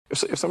If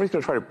somebody's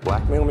going to try to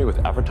blackmail me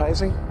with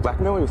advertising,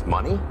 blackmail me with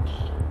money,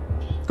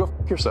 go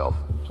f*** yourself.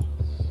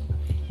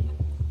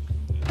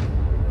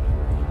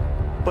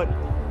 But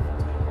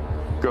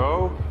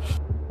go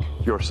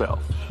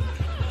yourself.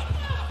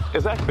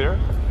 Is that clear?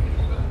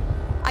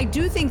 I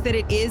do think that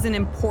it is an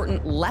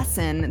important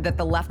lesson that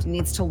the left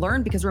needs to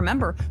learn, because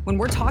remember, when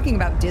we're talking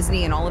about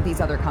Disney and all of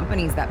these other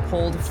companies that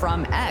pulled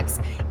from X,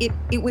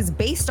 it was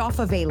based off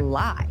of a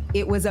lie.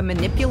 It was a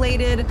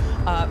manipulated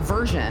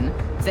version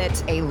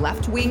that a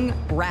left-wing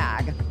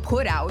rag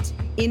put out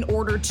in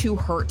order to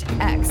hurt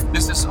X.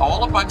 This is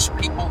all a bunch of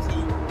people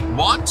who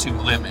want to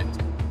limit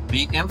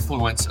the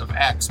influence of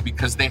X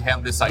because they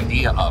have this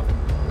idea of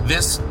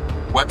this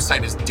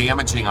website is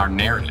damaging our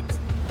narrative.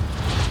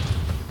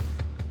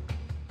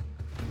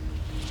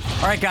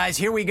 All right, guys,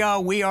 here we go.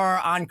 We are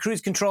on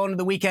cruise control into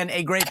the weekend.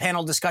 A great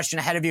panel discussion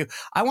ahead of you.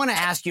 I want to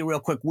ask you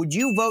real quick, would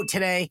you vote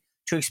today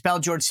to expel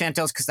George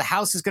Santos? Because the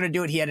House is going to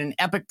do it. He had an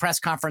epic press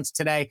conference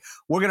today.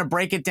 We're going to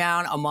break it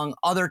down among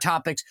other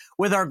topics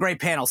with our great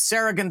panel.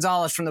 Sara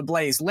Gonzales from The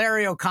Blaze,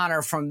 Larry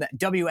O'Connor from the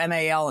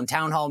WMAL and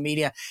Town Hall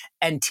Media,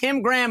 and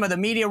Tim Graham of the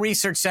Media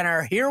Research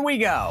Center. Here we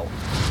go.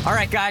 All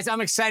right, guys,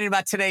 I'm excited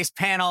about today's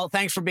panel.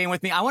 Thanks for being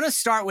with me. I want to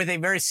start with a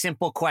very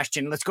simple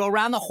question. Let's go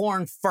around the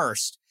horn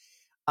first.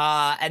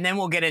 And then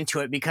we'll get into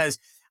it, because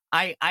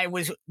I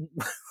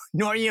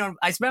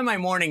spend my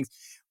mornings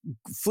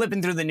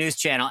flipping through the news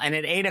channel, and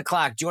at 8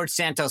 o'clock, George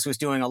Santos was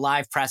doing a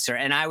live presser,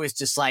 and I was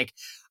just like,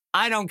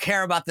 I don't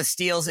care about the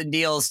steals and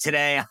deals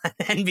today on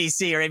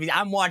NBC or ABC.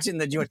 I'm watching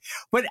the George.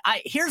 But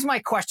here's my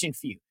question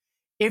for you.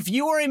 If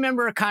you were a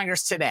member of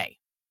Congress today,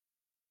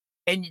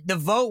 and the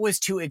vote was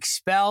to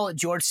expel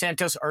George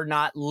Santos or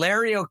not,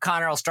 Larry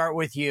O'Connor, I'll start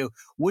with you.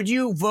 Would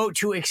you vote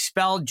to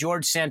expel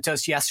George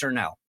Santos, yes or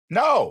no?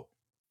 No.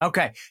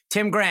 Okay.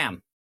 Tim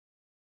Graham.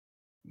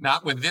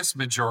 Not with this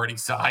majority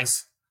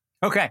size.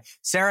 Okay.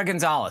 Sara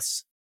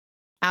Gonzales.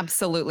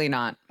 Absolutely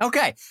not.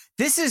 Okay.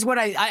 This is what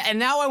and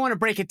now I want to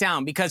break it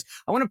down, because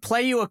I want to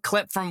play you a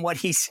clip from what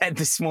he said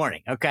this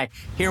morning. Okay.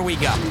 Here we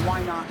go.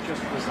 Why not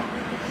just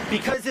resign?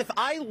 Because if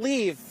I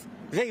leave,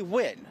 they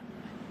win.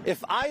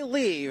 If I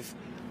leave,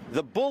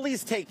 the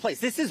bullies take place.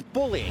 This is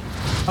bullying.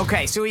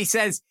 Okay. So he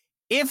says,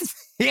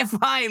 if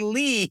I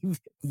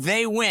leave,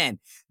 they win.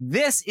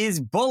 This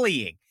is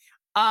bullying.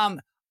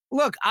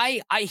 Look,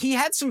 he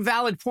had some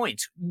valid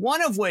points.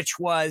 One of which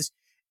was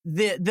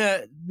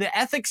the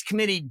ethics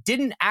committee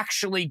didn't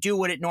actually do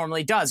what it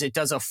normally does. It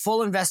does a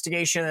full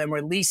investigation and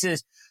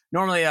releases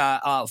normally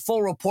a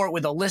full report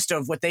with a list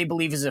of what they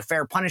believe is a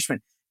fair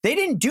punishment. They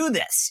didn't do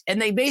this.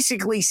 And they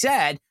basically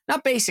said,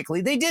 not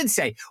basically, they did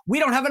say, we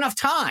don't have enough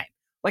time.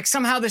 Like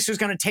somehow this was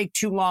going to take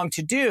too long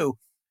to do,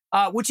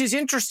 which is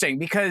interesting,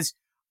 because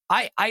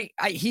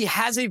he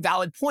has a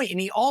valid point, and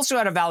he also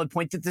had a valid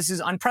point that this is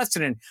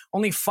unprecedented.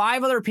 Only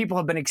 5 other people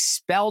have been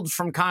expelled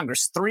from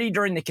Congress, 3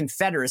 during the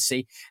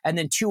Confederacy, and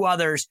then 2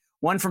 others,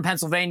 one from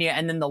Pennsylvania,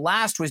 and then the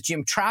last was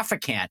Jim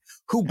Traficant,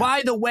 who,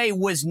 by the way,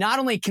 was not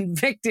only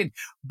convicted,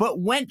 but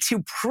went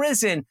to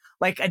prison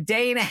like a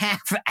day and a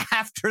half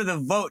after the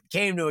vote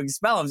came to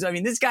expel him. So, I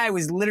mean, this guy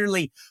was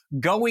literally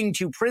going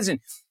to prison.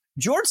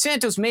 George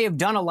Santos may have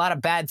done a lot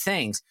of bad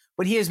things,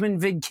 but he has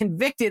been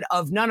convicted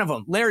of none of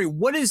them. Larry,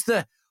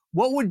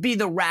 what would be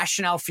the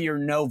rationale for your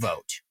no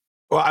vote?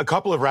 Well, a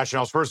couple of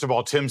rationales. First of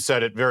all, Tim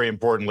said it very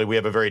importantly. We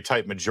have a very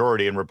tight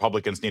majority, and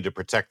Republicans need to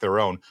protect their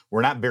own.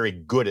 We're not very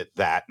good at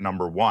that,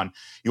 number one.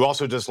 You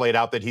also just laid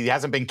out that he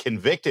hasn't been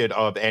convicted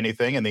of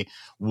anything, and the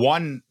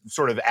one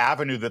sort of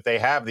avenue that they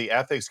have, the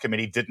ethics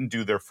committee, didn't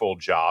do their full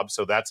job.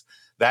 So that's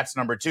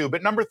number 2.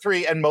 But number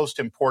 3, and most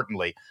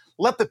importantly,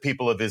 let the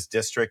people of his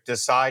district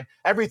decide.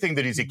 Everything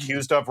that he's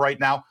accused of right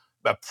now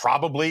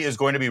probably is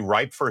going to be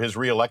ripe for his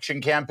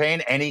reelection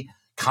campaign. Any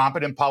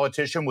competent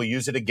politician will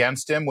use it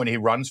against him when he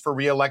runs for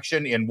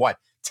re-election in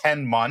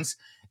 10 months.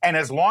 And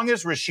as long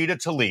as Rashida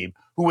Tlaib,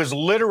 who is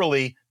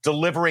literally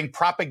delivering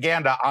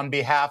propaganda on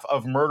behalf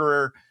of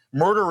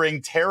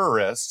murdering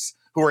terrorists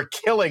who are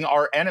killing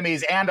our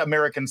enemies and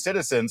American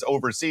citizens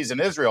overseas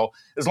in Israel,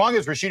 as long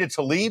as Rashida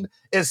Tlaib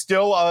is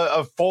still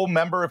a full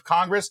member of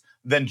Congress,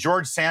 then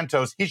George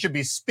Santos, he should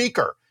be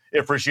speaker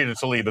if Rashida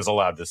Tlaib is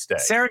allowed to stay.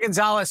 Sara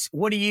Gonzales,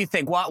 what do you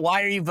think?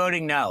 Why are you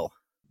voting no?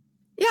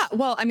 Yeah,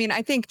 well, I mean,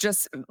 I think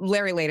just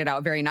Larry laid it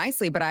out very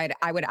nicely, but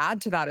I would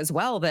add to that as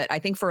well that I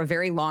think for a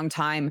very long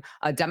time,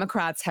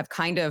 Democrats have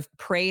kind of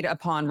preyed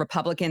upon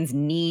Republicans'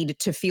 need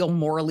to feel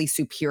morally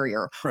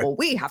superior. Right. Well,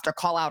 we have to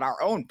call out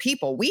our own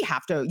people. We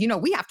have to,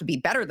 we have to be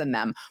better than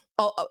them.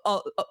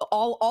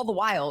 All the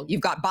while,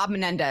 you've got Bob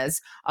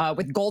Menendez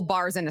with gold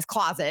bars in his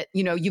closet.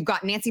 You've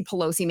got Nancy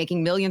Pelosi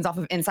making millions off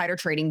of insider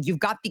trading. You've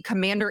got the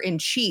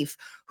commander-in-chief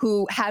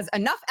who has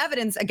enough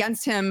evidence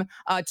against him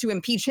to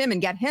impeach him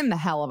and get him the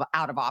hell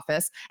out of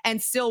office.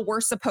 And still,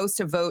 we're supposed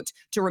to vote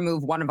to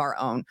remove one of our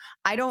own.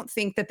 I don't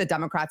think that the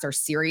Democrats are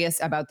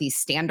serious about these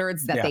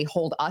standards that they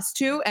hold us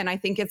to. And I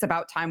think it's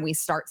about time we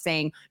start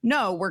saying,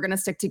 no, we're going to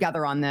stick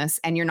together on this.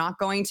 And you're not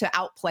going to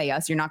outplay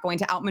us. You're not going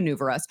to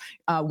outmaneuver us.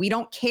 We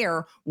don't care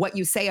care what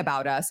you say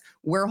about us.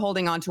 We're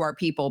holding on to our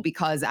people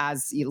because,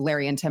 as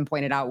Larry and Tim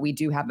pointed out, we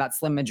do have that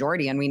slim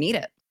majority and we need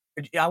it.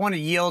 I want to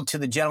yield to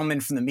the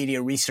gentleman from the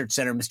Media Research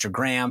Center, Mr.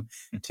 Graham,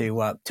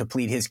 to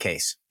plead his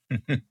case.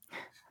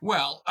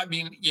 Well, I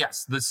mean,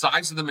 yes, the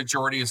size of the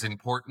majority is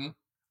important.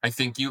 I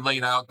think you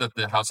laid out that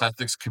the House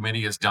Ethics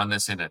Committee has done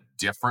this in a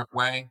different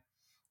way.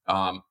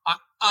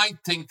 I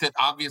think that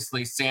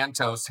obviously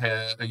Santos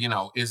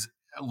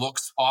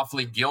looks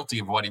awfully guilty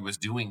of what he was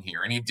doing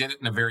here, and he did it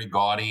in a very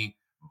gaudy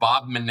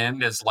Bob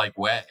Menendez-like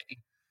way.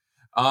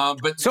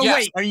 But so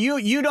yes. Wait,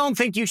 you don't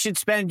think you should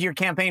spend your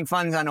campaign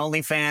funds on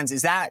OnlyFans?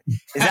 Is that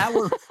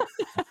what?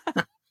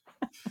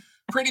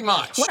 Pretty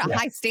much. What a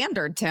high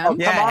standard, Tim. Oh,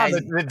 come on.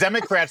 The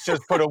Democrats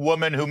just put a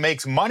woman who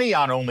makes money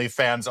on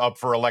OnlyFans up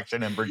for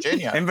election in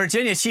Virginia. In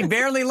Virginia, she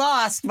barely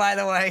lost, by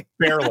the way.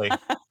 Barely.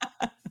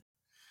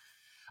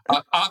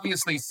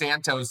 Obviously,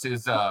 Santos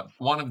is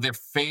one of their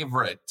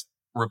favorite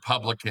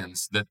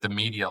Republicans that the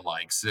media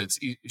likes.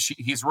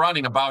 He's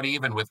running about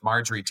even with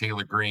Marjorie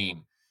Taylor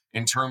Greene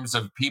in terms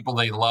of people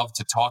they love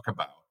to talk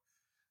about.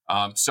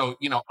 So,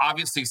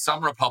 obviously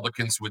some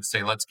Republicans would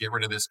say, let's get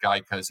rid of this guy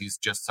because he's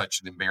just such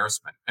an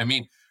embarrassment. I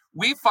mean,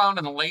 we found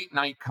in the late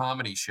night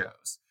comedy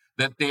shows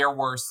that there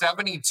were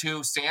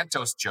 72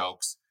 Santos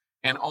jokes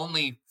and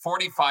only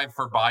 45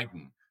 for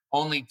Biden,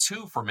 only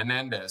 2 for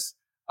Menendez.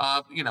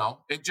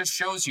 It just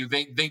shows you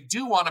they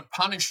do want to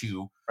punish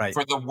you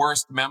for the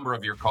worst member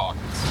of your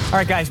caucus. All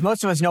right, guys,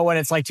 most of us know what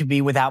it's like to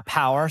be without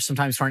power,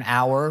 sometimes for an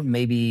hour,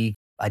 maybe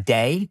a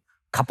day,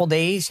 a couple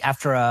days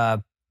after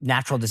a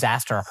natural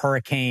disaster, a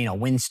hurricane, a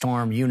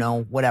windstorm,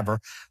 whatever.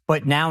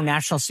 But now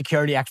national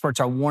security experts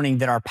are warning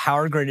that our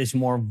power grid is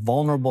more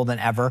vulnerable than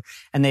ever.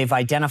 And they've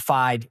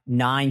identified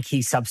 9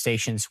 key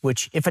substations,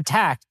 which if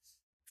attacked,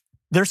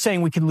 they're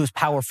saying we could lose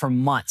power for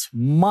months.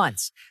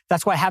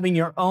 That's why having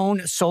your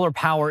own solar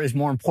power is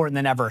more important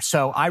than ever.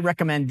 So I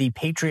recommend the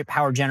Patriot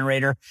Power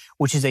Generator,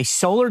 which is a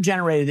solar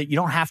generator that you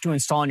don't have to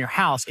install in your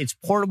house. It's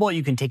portable.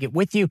 You can take it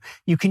with you.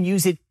 You can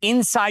use it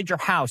inside your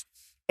house.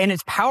 And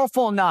it's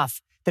powerful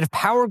enough that if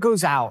power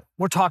goes out,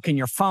 we're talking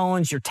your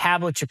phones, your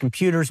tablets, your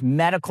computers,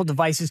 medical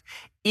devices,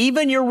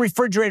 even your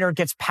refrigerator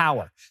gets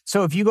power.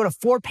 So if you go to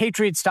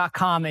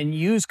 4patriots.com and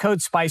use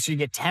code SPICER, you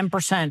get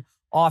 10%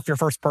 off your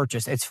first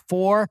purchase. It's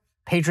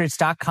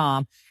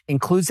 4patriots.com,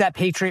 includes that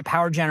Patriot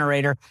Power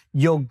Generator.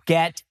 You'll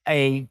get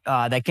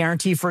that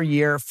guarantee for a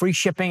year, free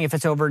shipping if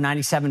it's over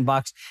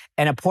 $97,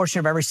 and a portion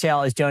of every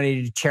sale is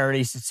donated to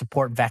charities that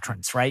support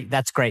veterans, right?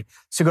 That's great.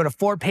 So go to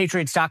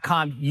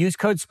 4patriots.com, use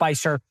code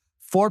SPICER,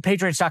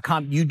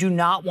 4patriots.com. You do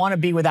not want to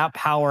be without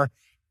power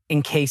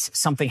in case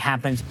something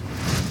happens.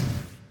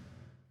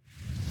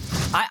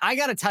 I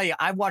got to tell you,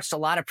 I've watched a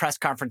lot of press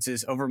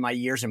conferences over my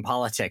years in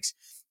politics.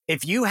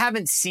 If you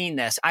haven't seen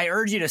this, I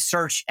urge you to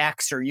search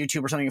X or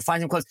YouTube or something and find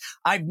some clips.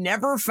 I've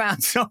never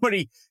found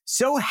somebody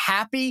so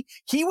happy.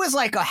 He was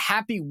like a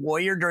happy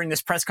warrior during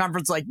this press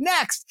conference, like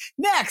next.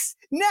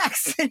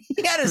 And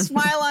he had a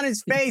smile on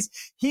his face.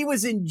 He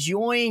was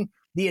enjoying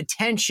the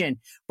attention.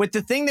 But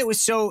the thing that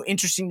was so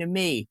interesting to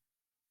me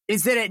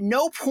is that at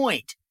no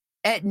point,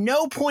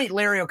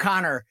 Larry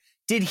O'Connor,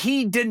 did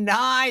he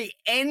deny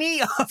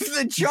any of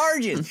the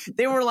charges.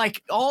 They were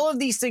like all of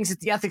these things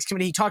at the ethics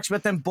committee. He talks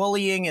about them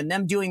bullying and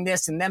them doing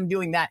this and them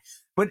doing that.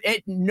 But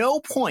at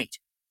no point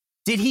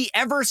did he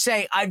ever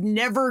say, I've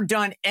never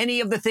done any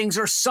of the things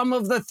or some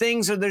of the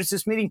things, or there's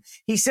this meeting.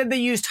 He said they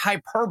used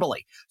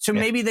hyperbole. So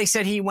maybe they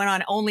said he went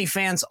on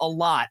OnlyFans a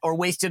lot or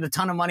wasted a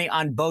ton of money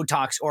on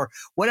Botox or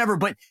whatever.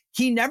 But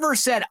he never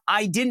said,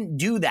 I didn't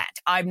do that.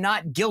 I'm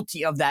not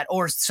guilty of that.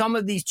 Or some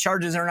of these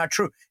charges are not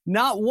true.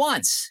 Not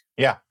once.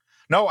 Yeah.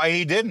 No,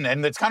 he didn't.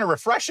 And it's kind of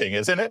refreshing,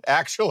 isn't it,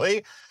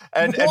 actually?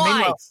 And why?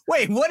 Meanwhile,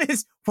 wait, what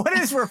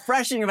is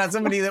refreshing about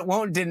somebody that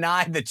won't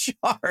deny the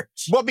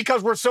charge? Well,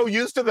 because we're so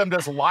used to them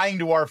just lying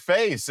to our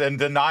face and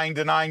denying,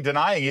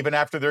 even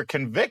after they're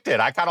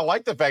convicted. I kind of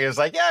like the fact it's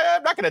like, yeah,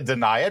 I'm not going to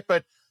deny it,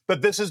 but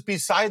this is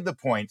beside the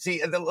point.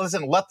 See,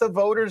 listen, let the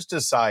voters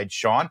decide,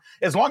 Sean.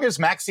 As long as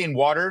Maxine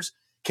Waters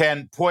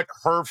can put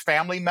her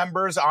family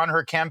members on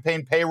her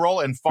campaign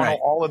payroll and funnel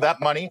all of that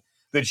money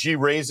that she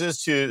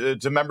raises to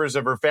members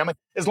of her family.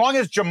 As long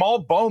as Jamal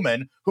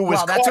Bowman, who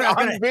was caught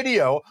on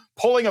video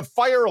pulling a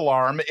fire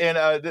alarm in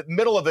the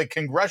middle of the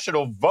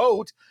congressional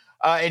vote,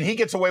 and he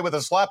gets away with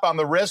a slap on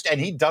the wrist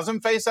and he doesn't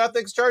face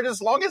ethics charges,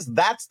 as long as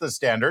that's the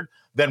standard,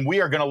 then we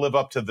are going to live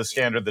up to the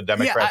standard the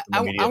Democrats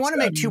and the media I want to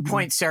make 2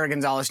 points, Sara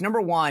Gonzales.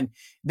 Number one,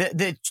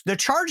 the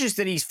charges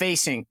that he's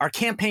facing are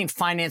campaign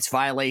finance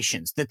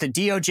violations that the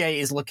DOJ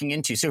is looking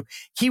into. So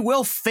he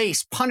will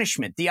face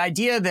punishment. The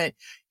idea that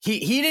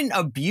he didn't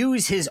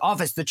abuse his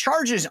office. The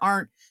charges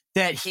aren't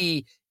that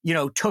he,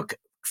 took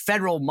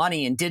federal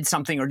money and did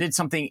something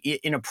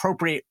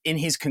inappropriate in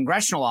his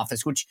congressional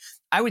office, which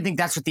I would think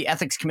that's what the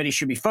ethics committee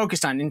should be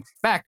focused on. In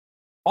fact,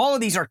 all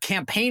of these are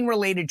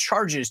campaign-related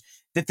charges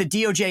that the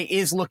DOJ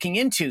is looking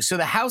into. So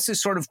the House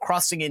is sort of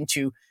crossing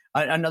into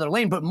another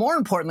lane. But more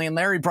importantly, and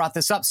Larry brought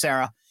this up,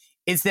 Sarah,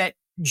 is that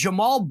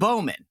Jamal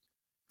Bowman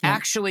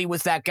actually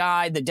was that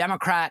guy, the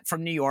Democrat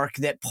from New York,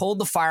 that pulled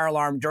the fire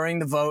alarm during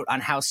the vote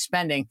on House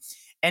spending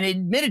and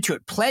admitted to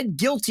it, pled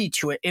guilty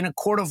to it in a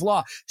court of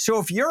law. So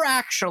if you're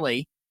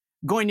actually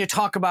going to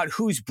talk about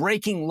who's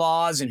breaking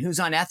laws and who's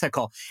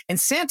unethical, and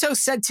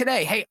Santos said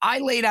today, hey, I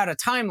laid out a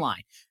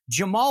timeline.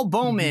 Jamal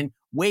Bowman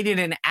waited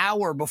an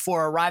hour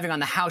before arriving on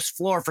the House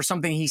floor for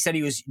something he said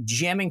he was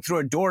jamming through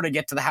a door to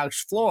get to the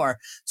House floor.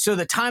 So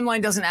the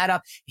timeline doesn't add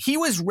up. He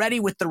was ready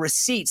with the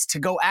receipts to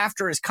go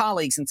after his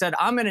colleagues and said,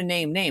 I'm going to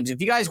name names.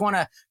 If you guys want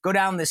to go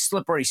down this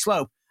slippery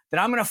slope, then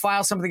I'm going to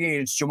file something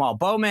against Jamal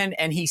Bowman.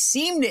 And he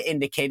seemed to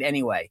indicate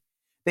anyway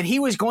that he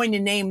was going to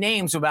name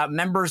names about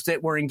members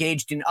that were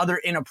engaged in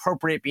other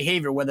inappropriate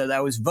behavior, whether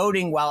that was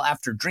voting while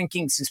after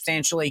drinking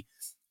substantially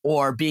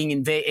or being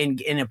in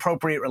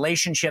inappropriate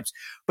relationships.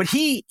 But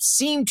he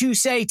seemed to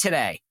say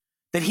today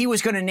that he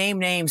was going to name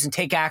names and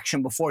take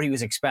action before he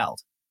was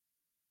expelled.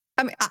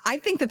 I mean, I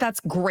think that that's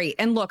great.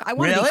 And look, I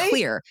want to be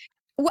clear.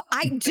 Well,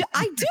 I do.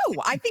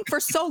 I think for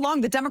so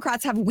long the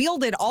Democrats have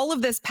wielded all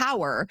of this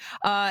power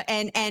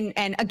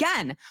and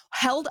again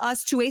held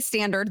us to a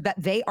standard that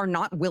they are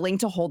not willing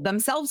to hold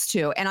themselves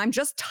to. And I'm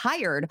just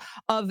tired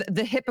of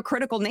the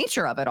hypocritical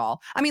nature of it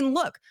all. I mean,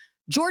 look,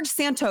 George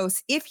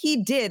Santos, if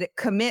he did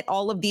commit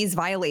all of these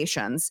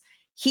violations,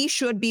 he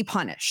should be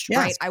punished,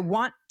 right? I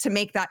want to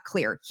make that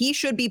clear. He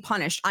should be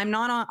punished. I'm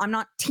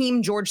not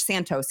team George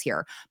Santos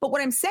here. But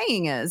what I'm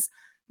saying is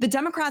the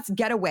Democrats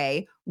get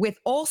away with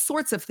all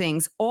sorts of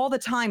things all the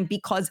time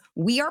because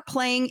we are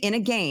playing in a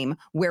game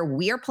where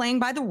we are playing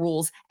by the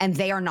rules and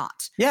they are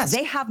not. Yes.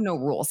 They have no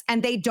rules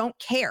and they don't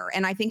care.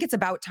 And I think it's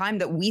about time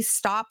that we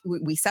stop,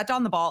 we set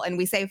down the ball and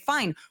we say,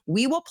 fine,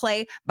 we will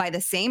play by the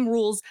same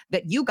rules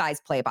that you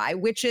guys play by,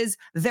 which is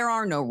there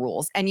are no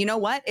rules. And you know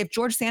what? If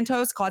George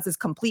Santos causes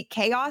complete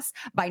chaos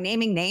by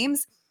naming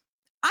names,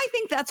 I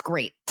think that's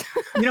great.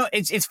 You know,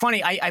 it's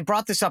funny. I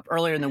brought this up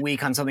earlier in the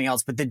week on something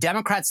else, but the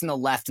Democrats and the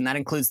left, and that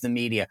includes the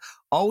media,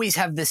 always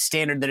have this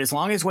standard that as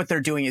long as what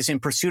they're doing is in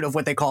pursuit of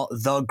what they call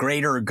the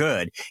greater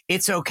good,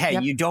 it's okay.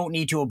 Yep. You don't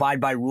need to abide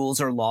by rules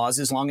or laws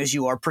as long as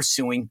you are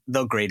pursuing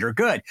the greater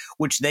good,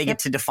 which they get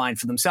to define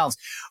for themselves.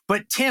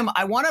 But Tim,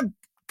 I want to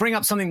bring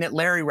up something that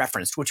Larry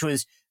referenced, which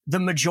was the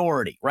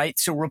majority, right?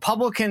 So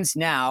Republicans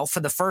now,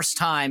 for the first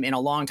time in a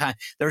long time,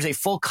 there's a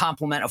full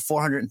complement of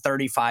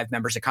 435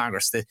 members of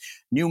Congress. The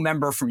new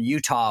member from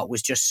Utah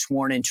was just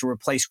sworn in to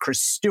replace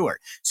Chris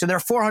Stewart. So there are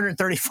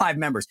 435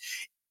 members.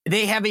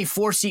 They have a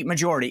 4-seat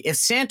majority. If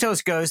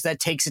Santos goes,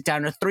 that takes it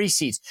down to 3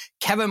 seats.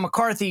 Kevin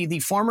McCarthy, the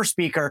former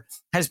speaker,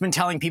 has been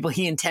telling people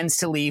he intends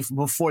to leave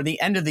before the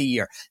end of the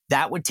year.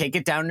 That would take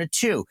it down to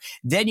 2.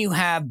 Then you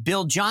have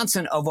Bill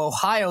Johnson of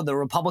Ohio, the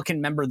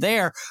Republican member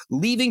there,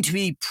 leaving to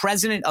be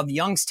president of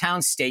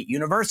Youngstown State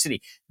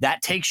University.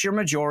 That takes your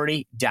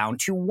majority down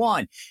to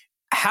 1.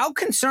 How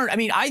concerned? I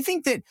mean, I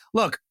think that,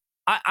 look,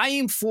 I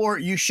am for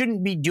you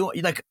shouldn't be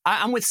doing, like,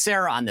 I'm with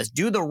Sarah on this.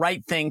 Do the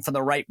right thing for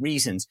the right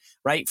reasons,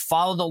 right?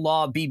 Follow the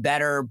law, be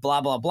better,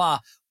 blah, blah, blah.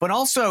 But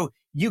also,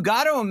 you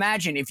got to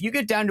imagine if you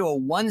get down to a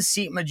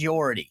 1-seat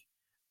majority,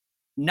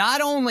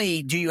 not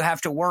only do you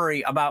have to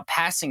worry about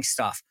passing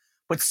stuff,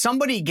 but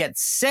somebody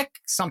gets sick,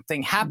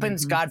 something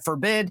happens, God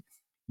forbid,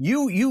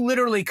 you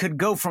literally could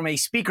go from a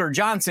Speaker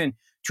Johnson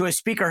to a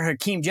Speaker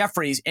Hakeem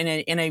Jeffries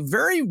in a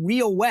very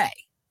real way.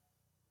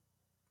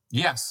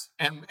 Yes,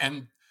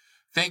 and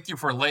thank you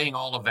for laying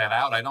all of that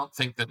out. I don't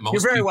think that most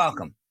You're very people,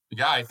 welcome.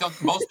 Yeah, I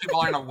think most people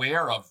aren't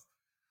aware of,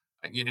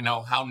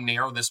 how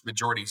narrow this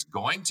majority is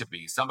going to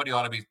be. Somebody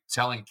ought to be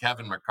telling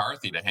Kevin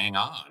McCarthy to hang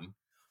on.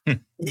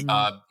 And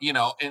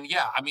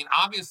yeah, I mean,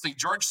 obviously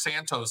George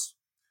Santos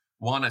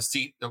won a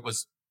seat that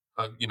was,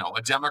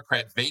 a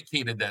Democrat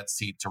vacated that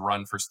seat to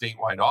run for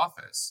statewide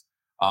office.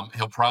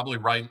 He'll probably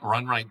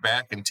run right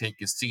back and take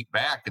his seat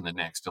back in the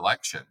next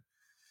election.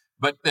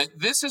 But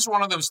this is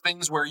one of those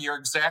things where you're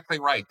exactly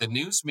right. The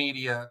news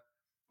media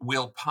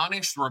will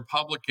punish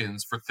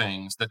Republicans for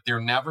things that they're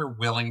never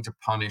willing to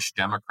punish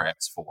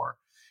Democrats for.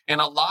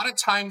 And a lot of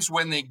times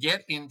when they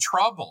get in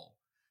trouble,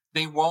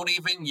 they won't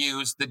even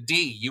use the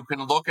D. You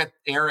can look at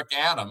Eric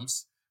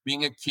Adams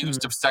being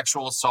accused of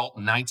sexual assault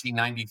in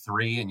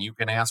 1993, and you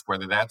can ask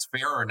whether that's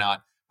fair or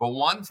not. But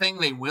one thing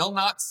they will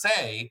not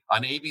say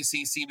on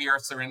ABC,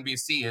 CBS, or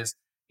NBC is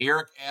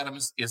Eric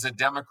Adams is a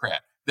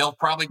Democrat. They'll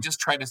probably just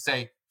try to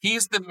say,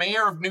 he's the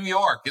mayor of New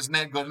York. Isn't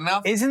that good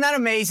enough? Isn't that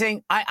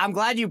amazing? I'm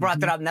glad you brought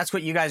that up. And that's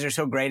what you guys are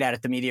so great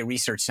at the Media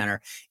Research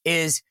Center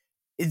is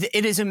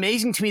it is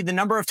amazing to me the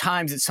number of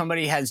times that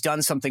somebody has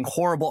done something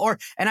horrible.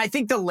 And I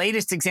think the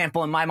latest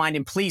example in my mind,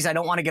 and please, I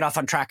don't want to get off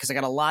on track because I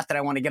got a lot that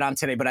I want to get on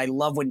today, but I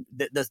love when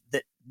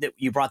that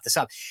you brought this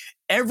up.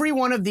 Every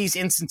one of these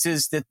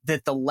instances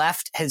that the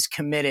left has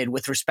committed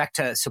with respect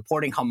to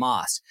supporting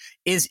Hamas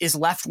is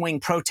left-wing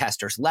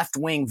protesters,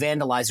 left-wing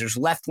vandalizers,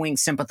 left-wing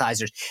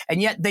sympathizers.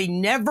 And yet they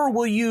never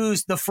will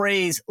use the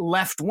phrase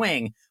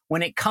left-wing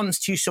when it comes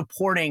to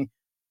supporting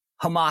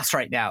Hamas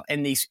right now.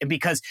 And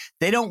because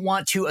they don't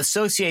want to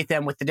associate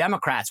them with the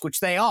Democrats, which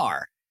they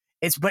are.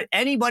 But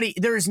anybody,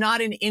 there is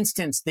not an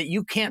instance that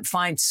you can't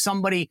find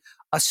somebody,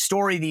 a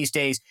story these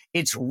days.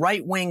 It's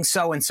right-wing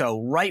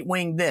so-and-so,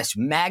 right-wing this,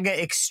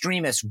 MAGA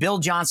extremist. Bill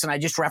Johnson, I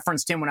just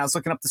referenced him when I was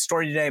looking up the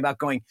story today about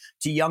going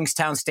to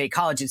Youngstown State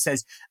College. It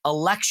says,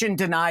 election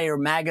denier,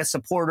 MAGA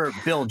supporter,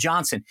 Bill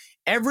Johnson.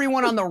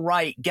 Everyone on the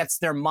right gets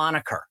their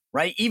moniker,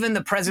 right? Even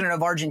the president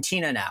of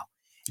Argentina now.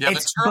 Yeah,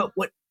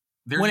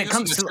 When it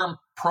comes to the term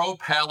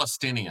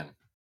pro-Palestinian.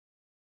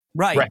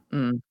 Right.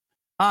 Mm.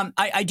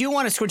 I do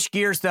want to switch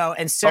gears, though.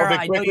 And Sarah,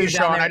 I know you're down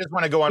Sean, there. I just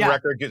want to go on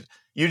record because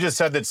you just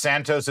said that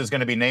Santos is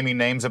going to be naming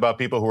names about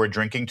people who are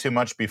drinking too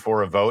much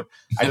before a vote.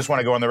 I just want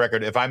to go on the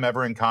record. If I'm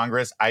ever in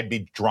Congress, I'd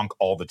be drunk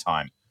all the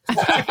time.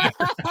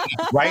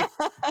 Right?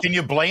 Can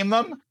you blame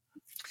them?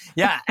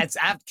 Yeah, it's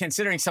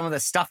considering some of the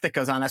stuff that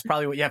goes on. That's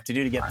probably what you have to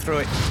do to get through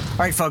it. All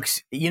right,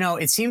 folks.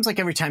 It seems like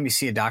every time you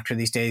see a doctor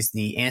these days,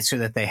 the answer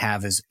that they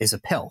have is a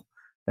pill,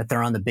 that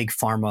they're on the big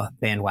pharma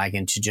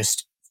bandwagon to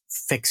just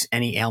fix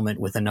any ailment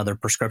with another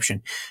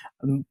prescription,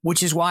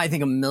 which is why I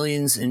think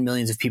millions and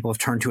millions of people have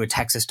turned to a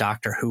Texas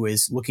doctor who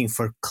is looking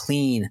for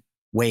clean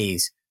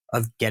ways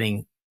of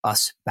getting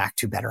us back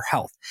to better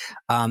health.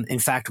 In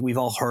fact, we've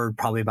all heard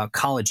probably about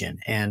collagen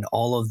and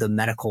all of the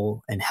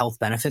medical and health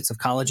benefits of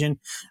collagen.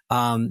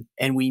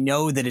 And we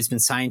know that it's been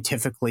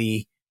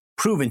scientifically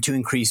proven to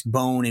increase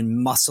bone and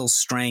muscle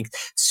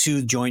strength,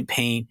 soothe joint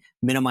pain,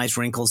 minimize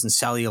wrinkles and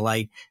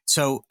cellulite.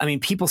 So,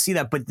 people see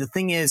that. But the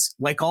thing is,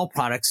 like all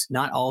products,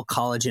 not all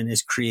collagen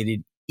is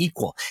created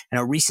equal.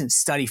 And a recent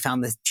study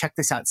found that, check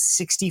this out,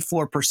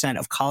 64%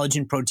 of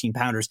collagen protein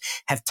powders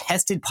have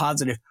tested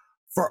positive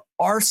for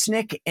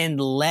arsenic and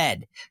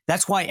lead.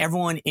 That's why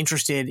everyone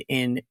interested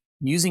in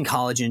using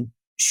collagen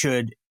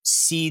should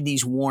see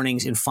these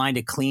warnings and find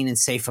a clean and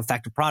safe,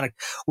 effective product,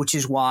 which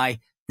is why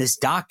this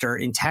doctor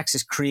in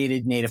Texas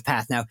created Native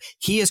Path. Now,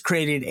 he has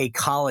created a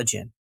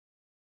collagen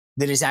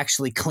that is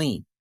actually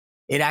clean.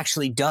 It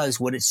actually does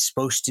what it's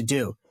supposed to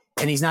do.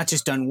 And he's not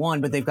just done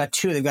one, but they've got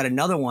two. They've got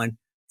another one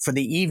for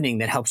the evening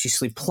that helps you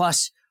sleep,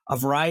 plus a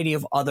variety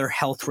of other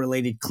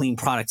health-related clean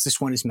products.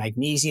 This one is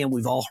magnesium.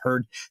 We've all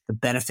heard the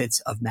benefits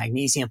of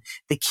magnesium.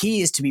 The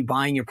key is to be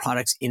buying your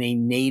products in a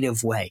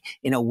native way,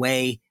 in a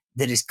way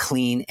that is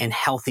clean and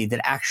healthy,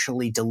 that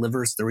actually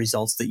delivers the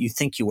results that you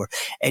think you were.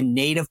 And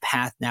Native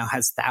Path now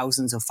has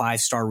thousands of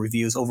 5-star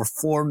reviews, over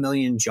 4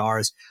 million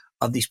jars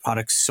of these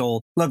products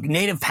sold. Look,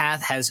 Native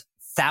Path has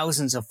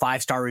thousands of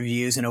 5-star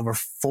reviews and over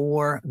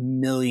 4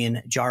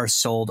 million jars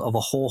sold of a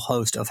whole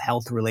host of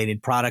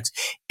health-related products.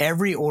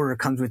 Every order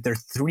comes with their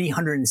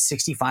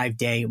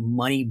 365-day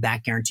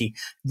money-back guarantee.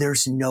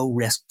 There's no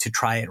risk to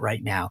try it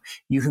right now.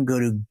 You can go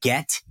to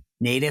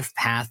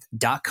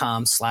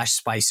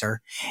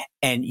getnativepath.com/Spicer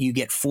and you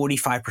get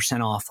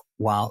 45% off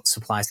while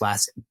supplies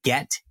last.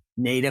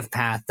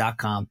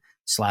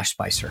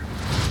 Getnativepath.com/Spicer.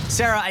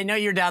 Sarah, I know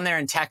you're down there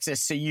in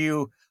Texas, so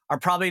you are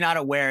probably not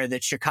aware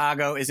that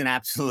Chicago is an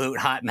absolute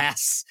hot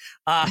mess.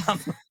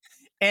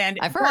 And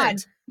I've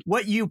heard.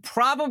 What you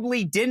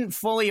probably didn't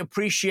fully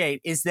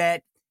appreciate is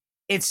that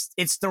it's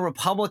the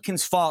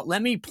Republicans' fault.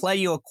 Let me play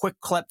you a quick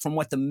clip from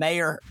what the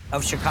mayor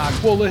of Chicago.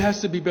 Well, it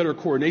has to be better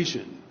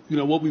coordination.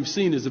 What we've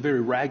seen is a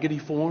very raggedy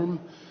form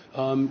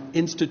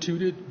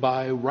instituted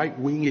by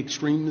right-wing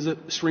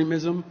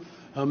extremism.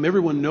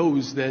 Everyone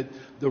knows that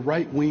the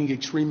right-wing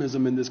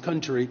extremism in this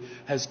country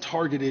has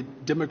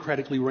targeted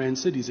democratically ran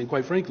cities. And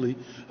quite frankly,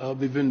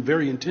 they've been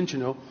very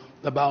intentional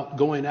about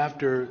going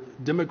after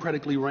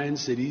democratically ran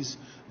cities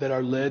that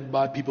are led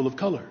by people of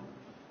color.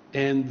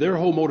 And their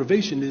whole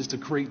motivation is to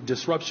create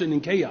disruption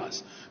and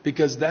chaos,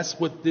 because that's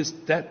what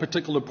that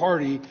particular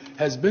party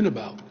has been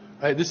about.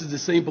 Right? This is the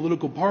same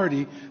political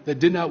party that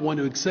did not want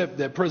to accept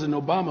that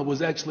President Obama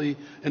was actually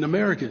an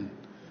American.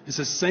 It's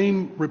the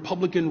same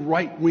Republican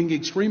right-wing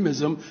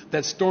extremism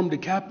that stormed the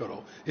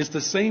Capitol. It's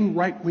the same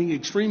right-wing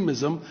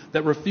extremism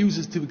that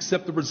refuses to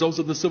accept the results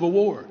of the Civil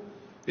War.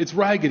 It's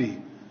raggedy.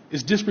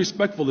 It's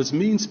disrespectful. It's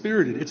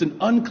mean-spirited. It's an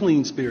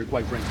unclean spirit,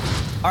 quite frankly.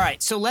 All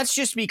right, so let's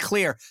just be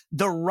clear.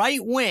 The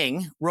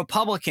right-wing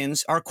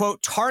Republicans are,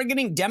 quote,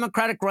 targeting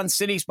Democratic-run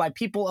cities by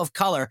people of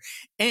color,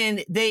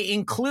 and they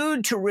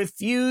include to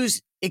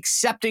refuse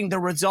accepting the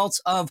results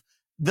of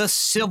the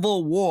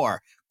Civil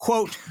War.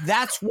 Quote,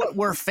 that's what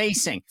we're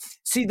facing.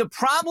 See, the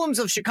problems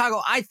of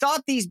Chicago, I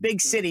thought these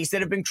big cities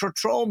that have been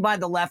controlled by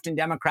the left and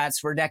Democrats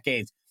for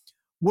decades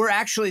were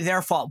actually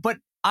their fault. But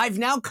I've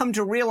now come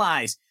to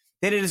realize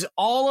that it is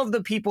all of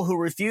the people who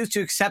refuse to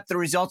accept the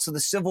results of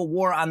the Civil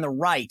War on the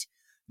right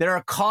that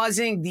are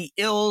causing the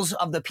ills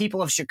of the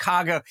people of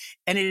Chicago.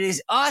 And it is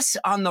us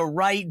on the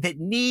right that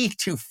need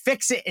to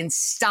fix it and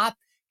stop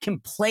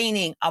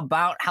complaining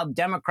about how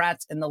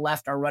Democrats and the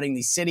left are running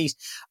these cities.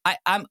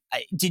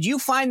 Did you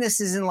find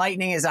this as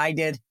enlightening as I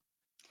did?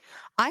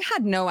 I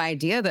had no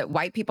idea that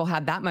white people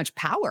had that much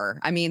power.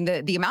 I mean,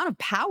 the amount of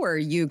power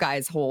you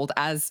guys hold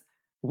as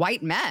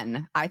white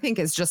men, I think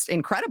is just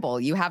incredible.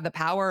 You have the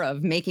power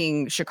of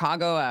making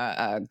Chicago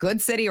a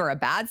good city or a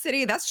bad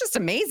city. That's just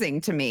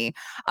amazing to me.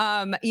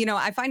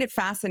 I find it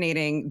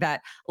fascinating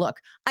that, look,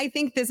 I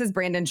think this is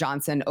Brandon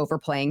Johnson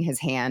overplaying his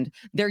hand.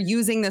 They're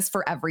using this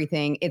for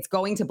everything. It's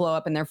going to blow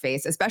up in their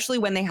face, especially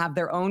when they have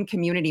their own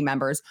community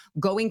members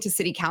going to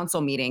city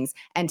council meetings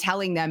and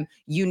telling them,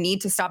 you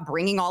need to stop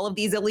bringing all of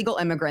these illegal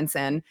immigrants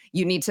in.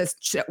 You need to,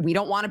 we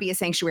don't want to be a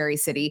sanctuary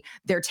city.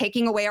 They're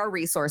taking away our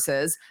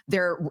resources.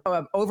 They're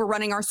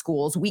overrunning our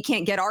schools. We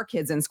can't get our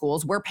kids in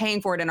schools. We're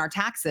paying for it in our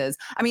taxes.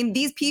 I mean,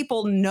 these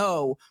people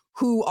know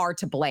who are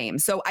to blame.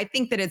 So I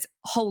think that it's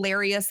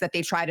hilarious that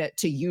they try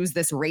to use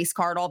this race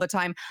card all the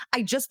time.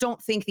 I just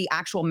don't think the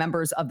actual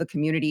members of the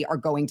community are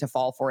going to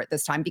fall for it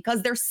this time,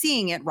 because they're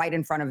seeing it right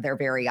in front of their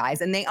very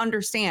eyes. And they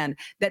understand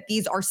that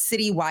these are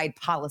citywide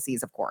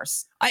policies, of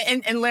course.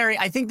 And Larry,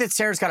 I think that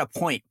Sarah's got a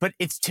point, but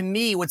it's, to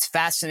me, what's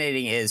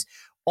fascinating is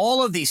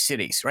all of these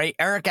cities, right?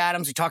 Eric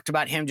Adams, we talked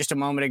about him just a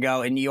moment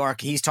ago in New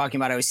York. He's talking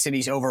about how his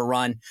city's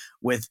overrun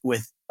with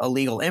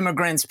illegal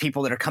immigrants,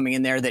 people that are coming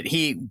in there that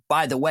he,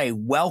 by the way,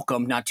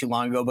 welcomed not too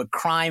long ago, but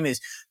crime is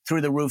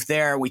through the roof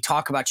there. We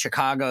talk about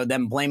Chicago,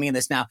 them blaming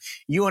this now.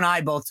 You and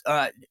I both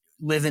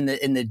live in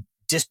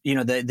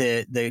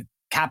the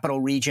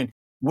capital region.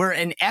 We're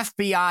an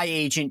FBI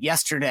agent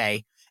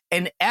yesterday.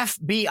 An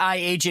FBI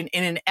agent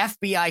in an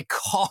FBI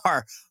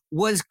car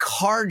was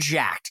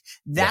carjacked.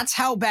 That's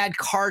how bad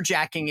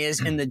carjacking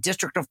is in the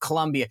District of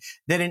Columbia,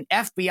 that an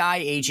FBI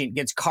agent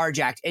gets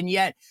carjacked. And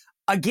yet,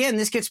 again,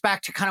 this gets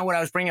back to kind of what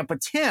I was bringing up with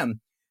Tim.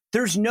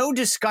 There's no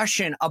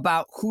discussion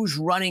about who's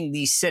running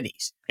these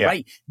cities,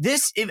 right?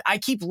 I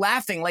keep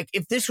laughing. Like,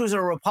 if this was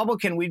a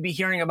Republican, we'd be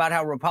hearing about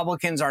how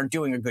Republicans aren't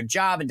doing a good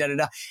job and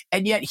da-da-da.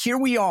 And yet here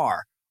we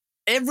are.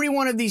 Every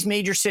one of these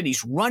major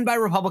cities run by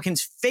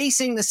Republicans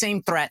facing the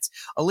same threats,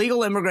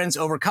 illegal immigrants,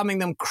 overcoming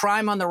them,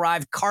 crime on the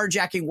rise,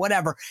 carjacking,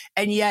 whatever.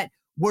 And yet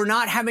we're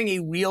not having a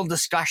real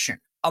discussion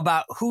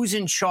about who's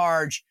in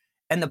charge,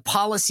 and the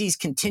policies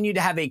continue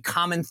to have a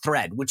common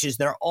thread, which is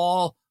they're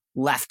all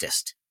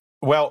leftist.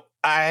 Well,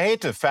 I hate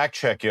to fact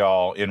check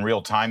y'all in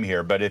real time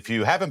here, but if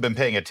you haven't been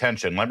paying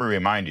attention, let me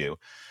remind you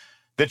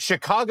that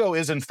Chicago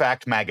is in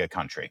fact MAGA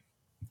country.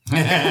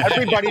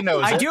 Everybody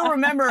knows it.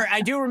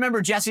 I do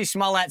remember Jesse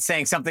Smollett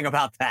saying something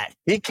about that.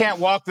 He can't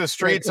walk the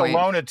streets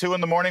alone at 2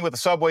 a.m. with a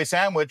Subway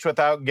sandwich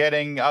without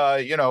getting,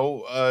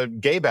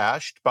 gay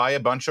bashed by a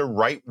bunch of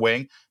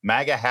right-wing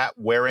MAGA hat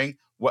wearing.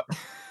 What?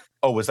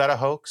 Oh, was that a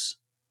hoax?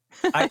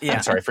 Yeah.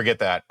 I'm sorry, forget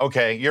that.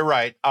 Okay, you're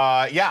right.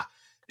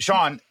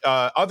 Sean,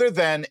 other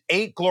than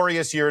 8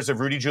 glorious years of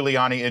Rudy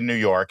Giuliani in New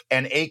York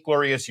and 8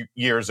 glorious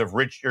years of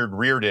Richard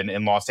Riordan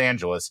in Los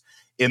Angeles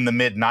in the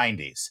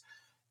mid-90s,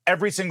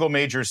 every single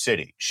major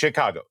city,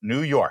 Chicago,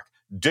 New York,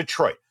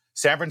 Detroit,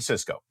 San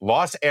Francisco,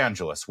 Los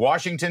Angeles,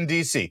 Washington,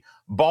 D.C.,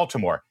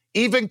 Baltimore,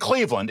 even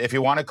Cleveland, if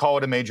you want to call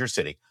it a major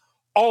city,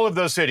 all of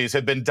those cities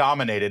have been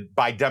dominated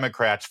by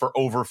Democrats for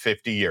over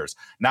 50 years.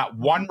 Not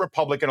one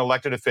Republican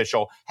elected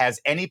official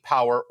has any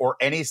power or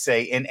any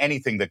say in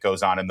anything that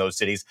goes on in those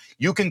cities.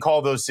 You can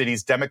call those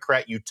cities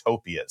Democrat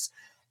utopias,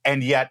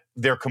 and yet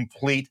they're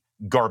complete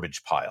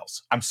garbage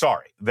piles. I'm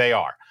sorry, they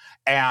are.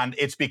 And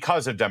it's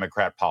because of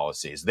Democrat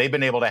policies. They've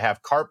been able to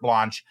have carte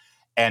blanche,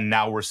 and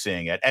now we're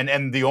seeing it.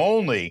 And the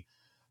only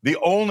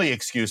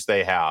excuse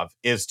they have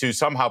is to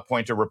somehow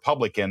point to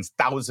Republicans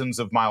thousands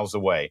of miles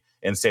away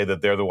and say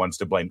that they're the ones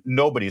to blame.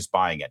 Nobody's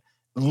buying it.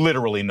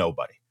 Literally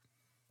nobody.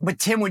 But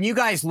Tim, when you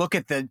guys look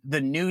at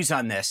the news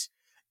on this,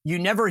 you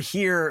never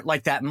hear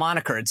like that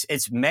moniker.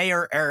 It's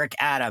Mayor Eric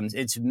Adams.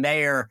 It's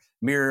Mayor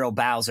Muriel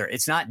Bowser.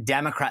 It's not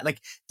Democrat.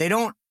 Like, they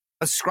don't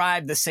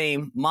ascribe the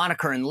same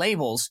moniker and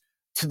labels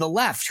to the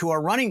left who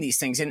are running these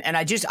things. And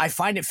I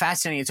find it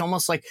fascinating. It's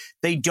almost like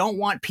they don't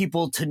want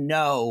people to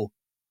know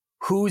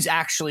who's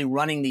actually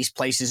running these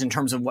places in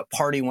terms of what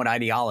party and what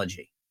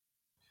ideology.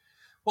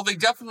 Well, they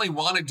definitely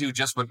want to do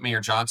just what Mayor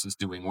Johnson's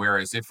doing.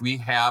 Whereas if we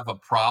have a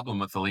problem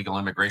with illegal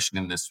immigration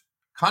in this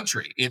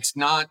country, it's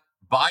not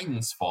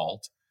Biden's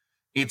fault.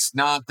 It's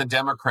not the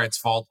Democrats'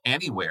 fault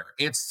anywhere.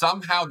 It's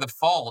somehow the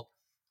fault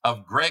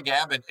of Greg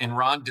Abbott and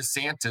Ron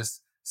DeSantis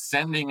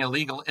sending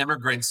illegal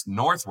immigrants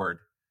northward.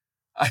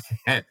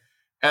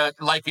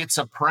 Like it's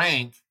a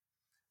prank.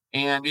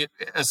 And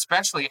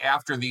especially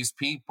after these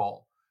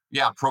people,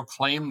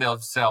 proclaim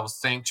themselves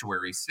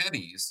sanctuary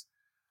cities.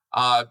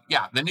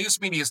 The news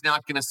media is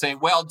not going to say,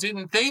 well,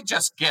 didn't they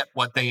just get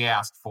what they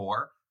asked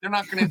for? They're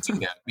not going to do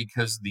that,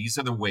 because these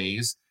are the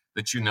ways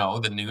that,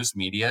 the news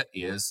media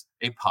is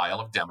a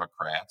pile of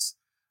Democrats.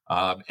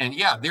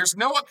 There's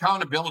no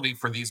accountability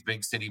for these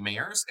big city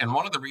mayors. And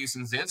one of the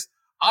reasons is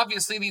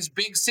obviously these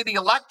big city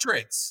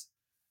electorates,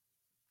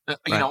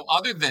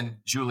 other than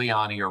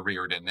Giuliani or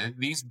Riordan,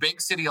 these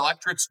big city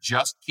electorates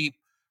just keep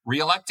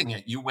reelecting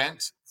it. You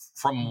went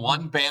from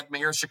one bad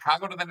mayor of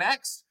Chicago to the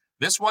next.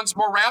 This one's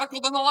more radical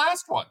than the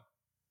last one.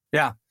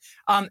 Yeah.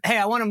 Hey,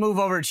 I want to move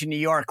over to New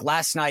York.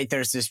 Last night,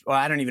 there's this,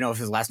 I don't even know if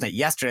it was last night,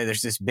 yesterday,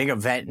 there's this big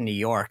event in New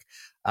York,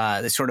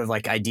 this sort of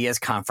like ideas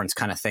conference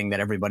kind of thing that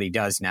everybody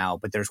does now.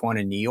 But there's one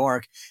in New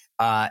York.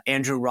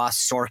 Andrew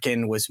Ross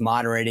Sorkin was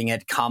moderating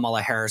it.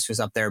 Kamala Harris was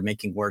up there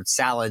making word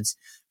salads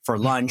for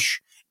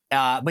lunch.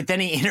 But then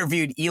he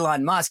interviewed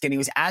Elon Musk, and he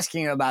was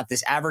asking him about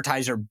this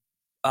advertiser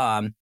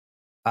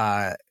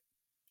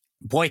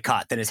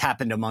boycott that has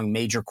happened among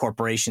major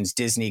corporations,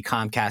 Disney,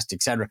 Comcast,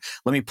 etc.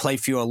 Let me play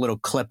for you a little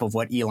clip of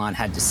what Elon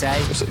had to say.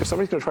 If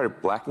somebody's going to try to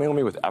blackmail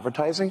me with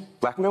advertising,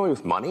 blackmail me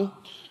with money,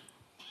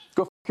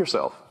 go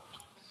yourself.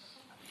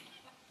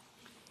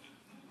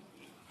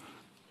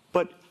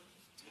 But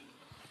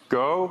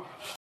go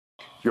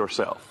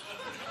yourself.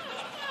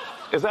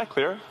 Is that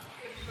clear?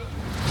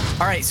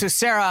 All right, so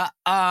Sarah,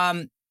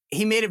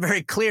 he made it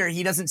very clear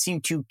he doesn't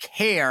seem to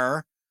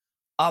care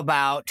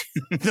about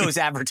those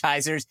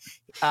advertisers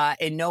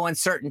in no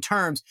uncertain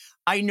terms.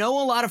 I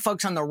know a lot of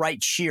folks on the right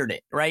cheered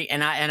it, right?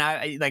 And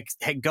I like,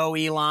 hey, go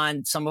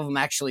Elon. Some of them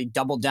actually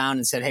doubled down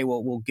and said, hey,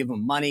 well, we'll give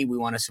him money. We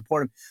want to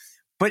support him.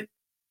 But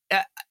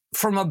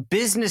from a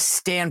business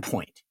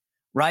standpoint,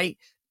 right?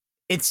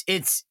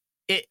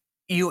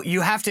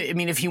 You have to, I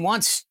mean, if he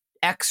wants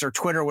X or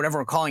Twitter, whatever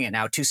we're calling it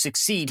now, to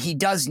succeed, he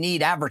does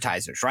need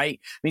advertisers, right?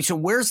 I mean, so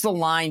where's the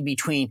line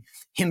between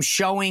him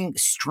showing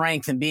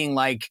strength and being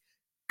like,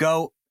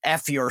 go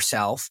F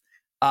yourself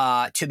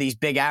to these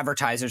big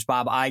advertisers,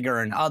 Bob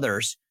Iger and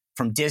others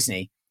from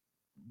Disney,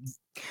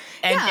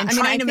 and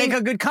trying to make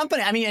a good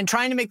company. I mean, and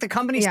trying to make the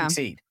company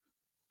succeed.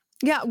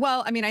 Yeah,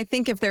 well, I mean, I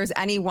think if there's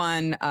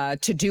anyone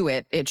to do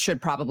it, it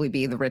should probably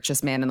be the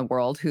richest man in the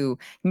world who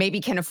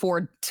maybe can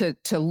afford to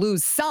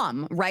lose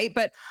some, right?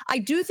 But I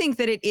do think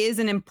that it is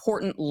an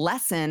important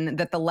lesson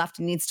that the left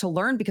needs to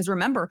learn, because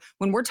remember,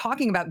 when we're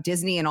talking about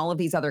Disney and all of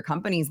these other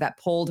companies that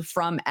pulled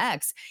from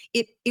X,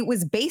 it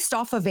was based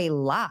off of a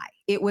lie.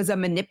 It was a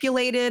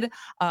manipulated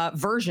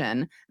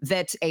version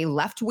that a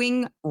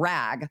left-wing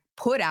rag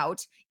put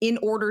out in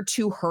order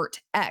to hurt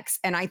X.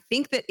 And I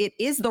think that it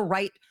is the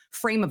right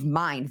frame of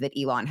mind that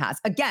Elon has.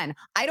 Again,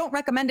 I don't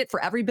recommend it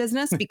for every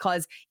business,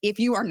 because if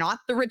you are not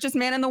the richest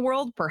man in the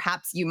world,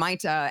 perhaps you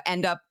might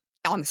end up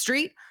on the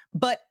street.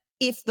 But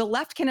if the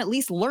left can at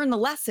least learn the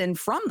lesson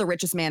from the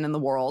richest man in the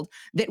world,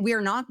 that we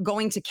are not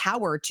going to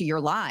cower to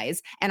your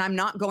lies, and I'm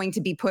not going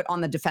to be put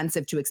on the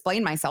defensive to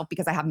explain myself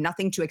because I have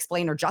nothing to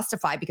explain or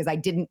justify because I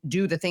didn't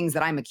do the things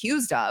that I'm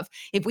accused of.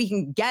 If we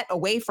can get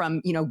away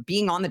from,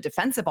 being on the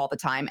defensive all the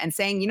time and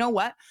saying, you know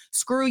what,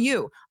 screw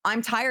you.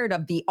 I'm tired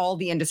of all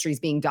the industries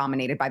being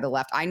dominated by the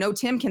left. I know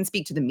Tim can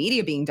speak to the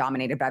media being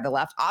dominated by the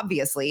left.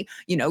 Obviously,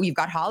 you've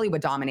got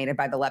Hollywood dominated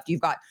by the left. You've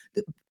got,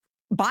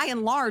 by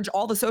and large,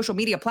 all the social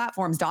media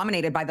platforms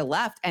dominated by the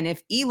left. And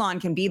if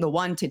Elon can be the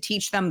one to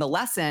teach them the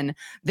lesson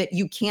that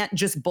you can't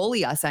just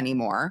bully us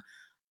anymore,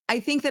 I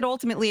think that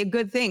ultimately it's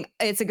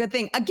a good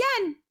thing.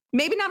 Again,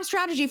 maybe not a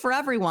strategy for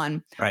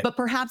everyone, right, but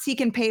perhaps he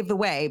can pave the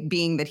way,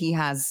 being that he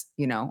has,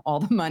 all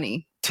the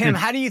money. Tim,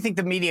 how do you think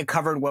the media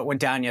covered what went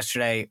down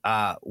yesterday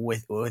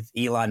with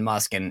Elon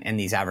Musk and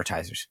these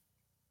advertisers?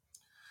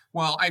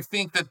 Well, I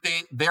think that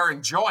they're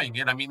enjoying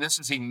it. I mean, this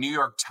is a New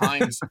York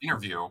Times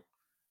interview.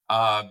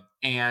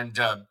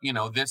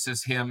 This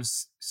is him,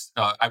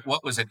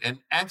 what was it? An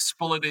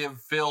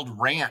expletive-filled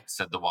rant,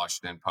 said the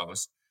Washington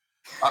Post.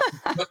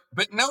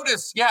 But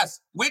notice, yes,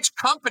 which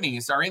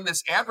companies are in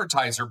this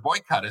advertiser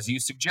boycott, as you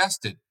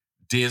suggested?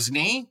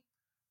 Disney,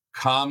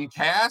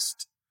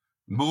 Comcast,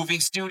 movie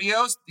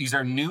studios. These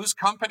are news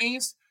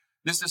companies.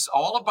 This is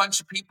all a bunch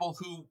of people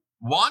who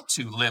want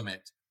to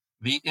limit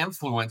the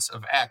influence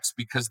of X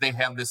because they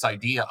have this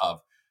idea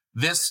of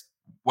this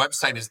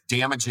website is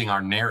damaging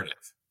our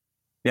narrative.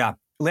 Yeah.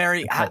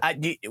 Larry,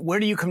 where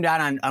do you come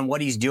down on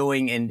what he's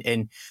doing?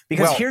 And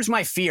because here's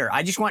my fear.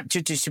 I just want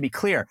to be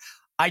clear.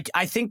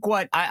 I think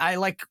I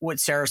like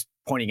what Sarah's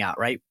pointing out,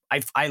 right?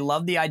 I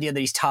love the idea that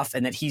he's tough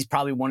and that he's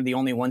probably one of the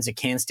only ones that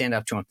can stand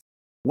up to him.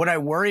 What I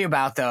worry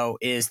about, though,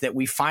 is that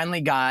we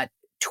finally got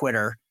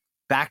Twitter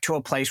back to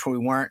a place where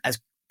we weren't, as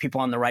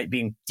people on the right,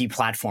 being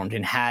deplatformed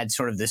and had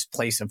sort of this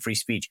place of free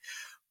speech.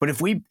 But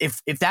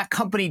if that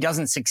company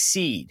doesn't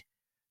succeed,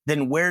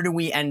 then where do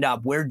we end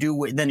up?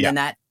 Then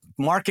that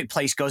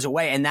marketplace goes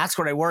away. And that's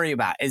what I worry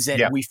about, is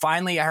that we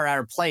finally are at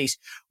a place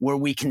where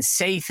we can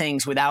say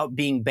things without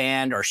being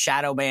banned or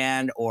shadow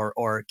banned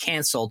or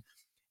canceled.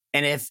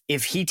 And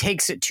if he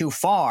takes it too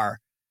far,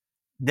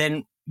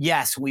 then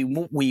yes, we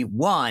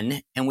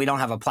won and we don't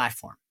have a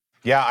platform.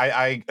 Yeah,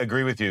 I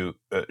agree with you,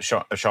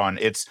 Sean.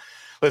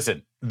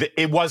 Listen,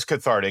 it was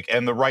cathartic,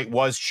 and the right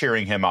was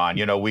cheering him on.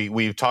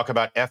 We talk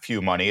about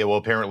FU money. Well,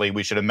 apparently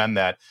we should amend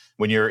that.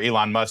 When you're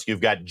Elon Musk,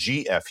 you've got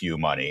GFU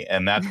money,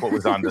 and that's what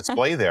was on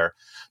display there.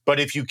 But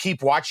if you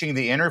keep watching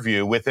the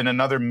interview, within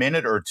another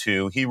minute or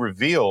two, he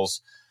reveals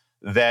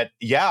that,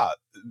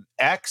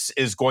 X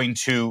is going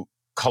to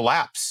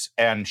collapse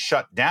and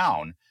shut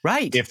down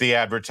if the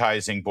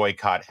advertising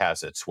boycott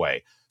has its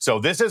way. So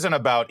this isn't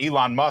about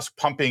Elon Musk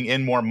pumping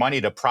in more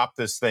money to prop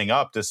this thing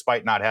up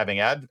despite not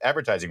having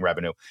advertising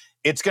revenue.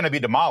 It's going to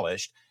be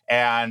demolished.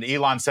 And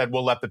Elon said,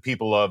 we'll let the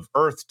people of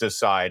Earth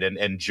decide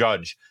and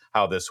judge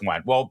how this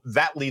went. Well,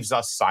 that leaves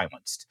us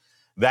silenced.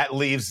 That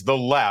leaves the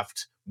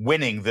left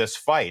winning this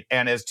fight.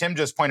 And as Tim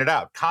just pointed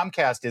out,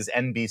 Comcast is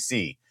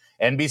NBC.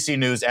 NBC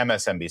News,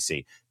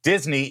 MSNBC.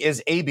 Disney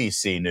is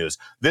ABC News.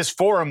 This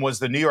forum was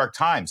the New York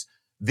Times.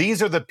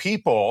 These are the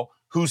people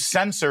who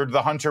censored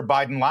the Hunter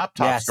Biden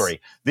laptop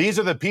story. These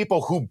are the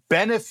people who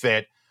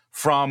benefit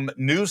from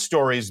news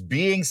stories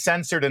being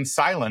censored and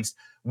silenced,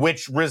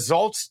 which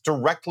results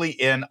directly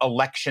in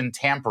election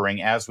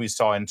tampering, as we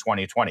saw in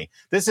 2020.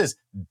 This is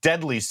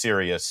deadly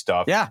serious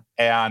stuff. Yeah.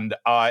 And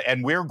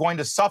we're going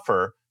to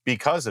suffer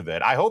because of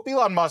it. I hope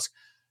Elon Musk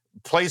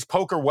plays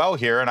poker well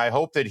here, and I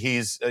hope that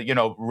he's,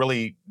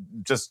 really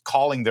just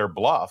calling their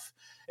bluff.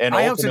 And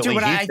I hope so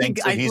ultimately, too, but he I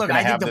thinks think- that he's look, going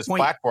I to think have the this point-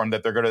 platform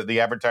that the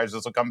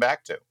advertisers will come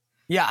back to.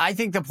 Yeah, I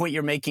think the point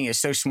you're making is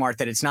so smart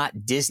that it's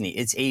not Disney,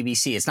 it's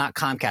ABC, it's not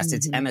Comcast,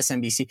 it's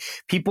MSNBC.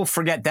 People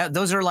forget that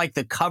those are like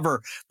the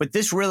cover, but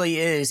this really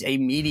is a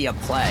media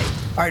play.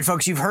 All right,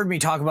 folks, you've heard me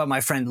talk about my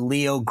friend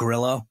Leo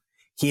Grillo.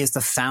 He is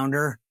the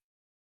founder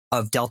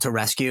of Delta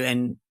Rescue,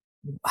 and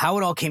how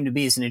it all came to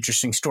be is an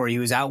interesting story. He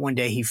was out one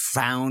day. He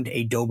found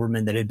a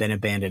Doberman that had been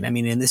abandoned.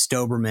 And this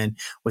Doberman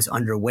was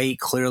underweight,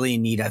 clearly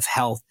in need of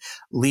health.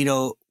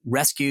 Leo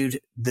rescued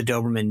the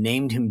Doberman,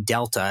 named him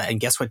Delta. And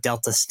guess what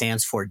Delta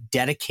stands for?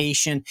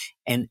 Dedication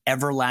and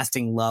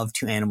everlasting love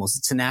to animals.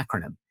 It's an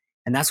acronym.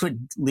 And that's what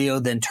Leo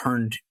then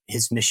turned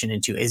his mission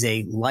into, is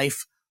a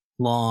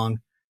lifelong,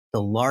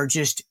 the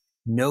largest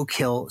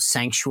no-kill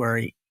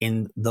sanctuary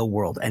in the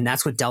world. And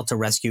that's what Delta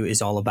Rescue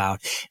is all about.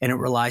 And it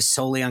relies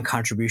solely on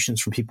contributions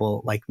from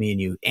people like me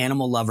and you,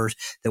 animal lovers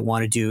that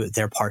want to do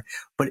their part.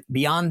 But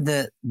beyond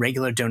the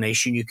regular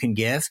donation you can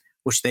give,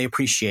 which they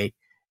appreciate,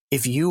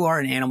 if you are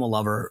an animal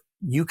lover,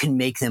 you can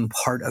make them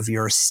part of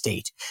your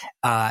estate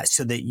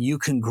so that you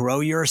can grow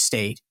your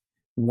estate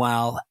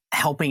while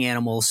helping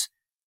animals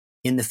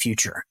in the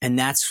future. And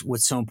that's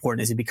what's so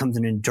important, is it becomes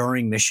an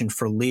enduring mission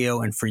for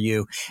Leo and for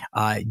you,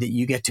 that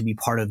you get to be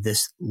part of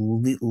this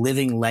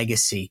living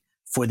legacy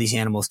for these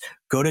animals.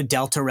 Go to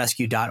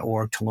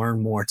deltarescue.org to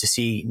learn more, to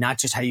see not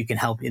just how you can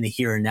help in the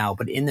here and now,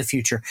 but in the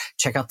future.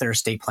 Check out their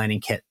estate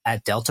planning kit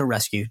at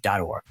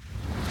deltarescue.org.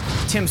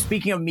 Tim,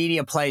 speaking of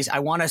media plays, I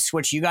want to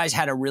switch. You guys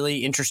had a really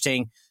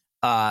interesting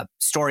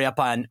story up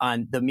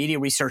on the Media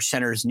Research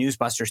Center's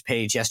Newsbusters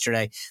page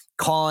yesterday,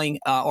 calling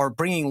or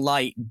bringing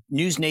light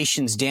News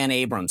Nation's Dan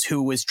Abrams,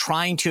 who was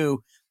trying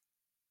to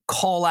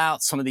call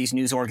out some of these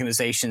news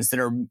organizations that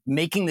are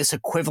making this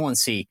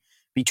equivalency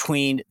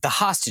between the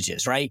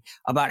hostages, right?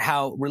 About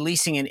how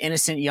releasing an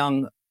innocent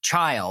young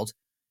child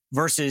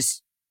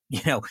versus,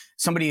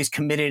 somebody who's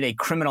committed a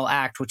criminal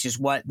act, which is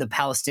what the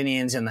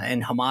Palestinians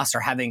and Hamas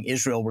are having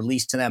Israel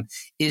released to them,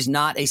 is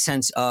not a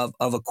sense of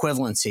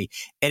equivalency.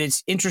 And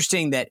it's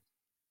interesting that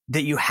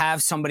you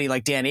have somebody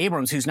like Dan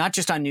Abrams, who's not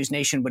just on News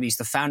Nation, but he's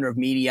the founder of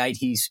Mediaite.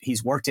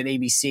 He's worked at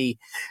ABC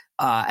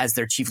as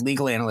their chief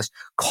legal analyst,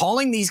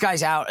 calling these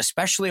guys out,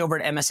 especially over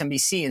at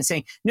MSNBC, and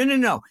saying,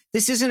 no,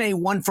 this isn't a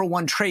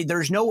one-for-one trade.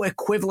 There's no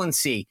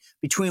equivalency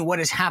between what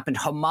has happened.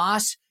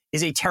 Hamas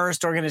is a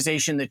terrorist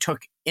organization that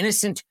took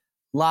innocent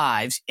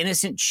lives,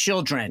 innocent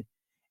children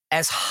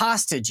as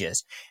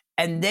hostages,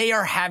 and they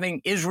are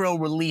having Israel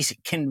release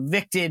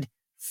convicted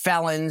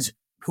felons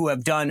who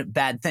have done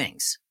bad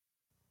things.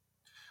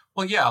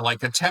 Well, yeah,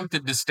 like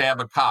attempted to stab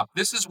a cop.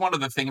 This is one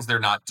of the things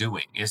they're not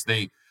doing, is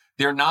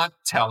they're not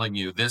telling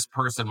you this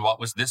person, what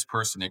was this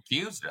person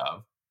accused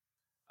of.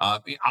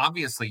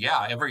 Obviously,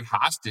 yeah, every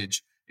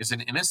hostage is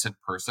an innocent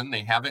person.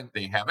 They haven't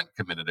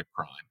committed a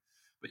crime.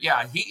 But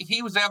yeah,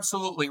 he was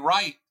absolutely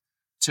right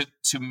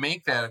to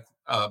make that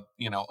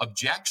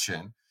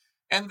objection.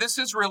 And this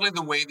is really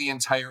the way the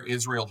entire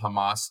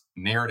Israel-Hamas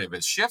narrative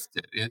has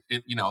shifted.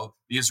 The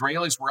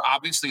Israelis were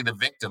obviously the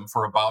victim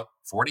for about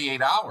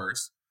 48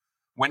 hours.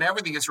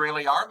 Whenever the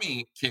Israeli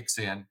army kicks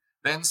in,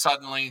 then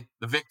suddenly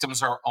the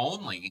victims are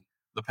only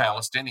the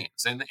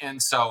Palestinians.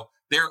 And so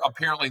they're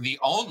apparently the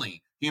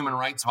only human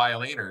rights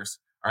violators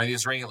are the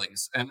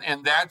Israelis.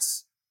 And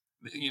that's,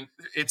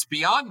 it's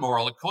beyond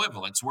moral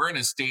equivalence. We're in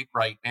a state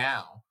right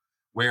now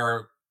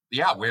where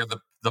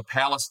the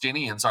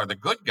Palestinians are the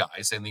good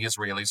guys and the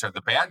Israelis are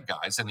the bad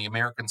guys, and the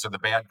Americans are the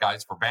bad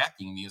guys for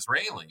backing the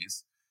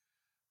Israelis.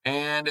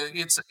 And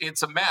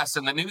it's a mess.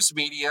 And the news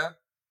media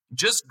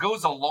just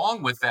goes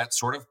along with that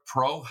sort of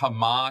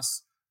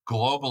pro-Hamas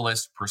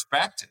globalist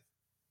perspective.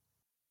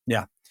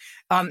 Yeah.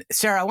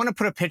 Sarah, I want to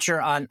put a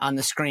picture on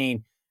the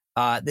screen.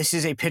 This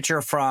is a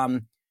picture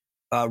from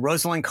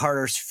Rosalind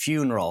Carter's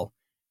funeral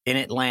in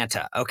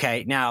Atlanta.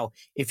 Okay. Now,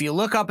 if you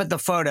look up at the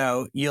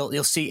photo,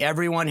 you'll see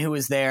everyone who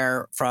was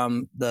there,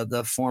 from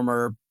the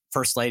former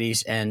first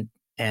ladies and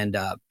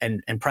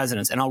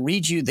presidents. And I'll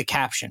read you the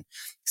caption.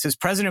 It says,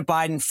 President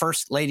Biden,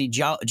 First Lady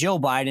Jill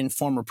Biden,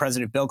 former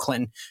President Bill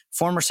Clinton,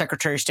 former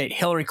Secretary of State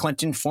Hillary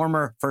Clinton,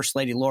 former First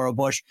Lady Laura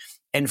Bush,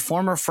 and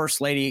former First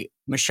Lady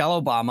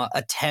Michelle Obama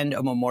attend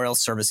a memorial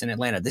service in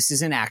Atlanta. This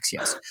is in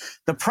Axios.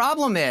 The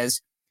problem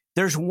is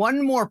there's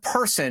one more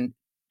person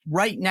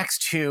right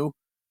next to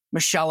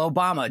Michelle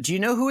Obama. Do you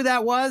know who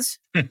that was?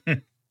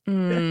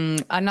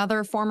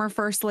 Another former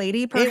first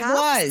lady, perhaps? It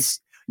was.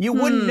 You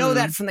wouldn't know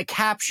that from the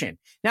caption.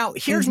 Now,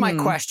 here's my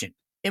question.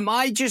 Am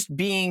I just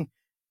being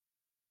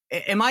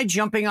am I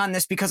jumping on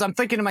this? Because I'm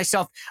thinking to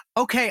myself,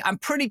 okay, I'm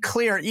pretty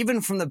clear.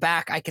 Even from the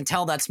back, I can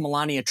tell that's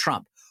Melania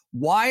Trump.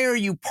 Why are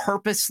you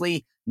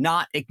purposely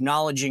not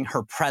acknowledging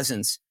her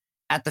presence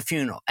at the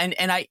funeral? And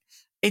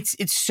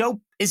it's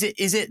so, is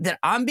it that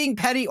I'm being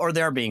petty or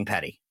they're being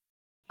petty?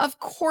 Of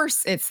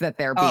course it's that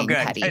they're being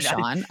petty,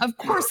 Sean. Of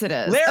course it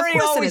is. Larry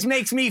always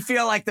makes me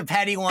feel like the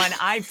petty one.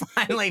 I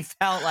finally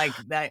felt like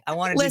that. I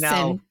wanted to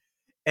know.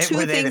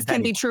 Two things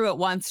can be true at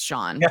once,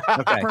 Sean.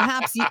 Okay.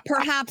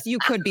 Perhaps you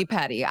could be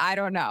petty. I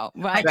don't know.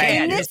 But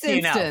Okay, in this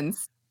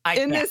instance, why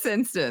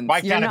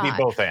can't it be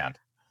both and?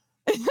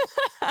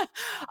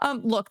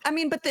 Look, I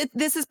mean, but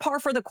this is par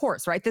for the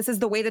course, right? This is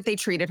the way that they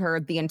treated her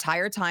the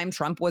entire time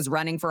Trump was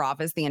running for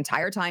office, the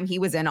entire time he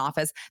was in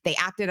office. They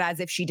acted as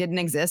if she didn't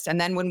exist.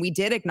 And then when we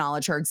did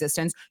acknowledge her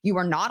existence, you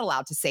were not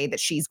allowed to say that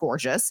she's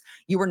gorgeous.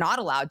 You were not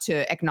allowed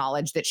to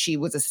acknowledge that she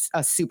was a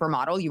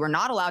supermodel. You were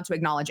not allowed to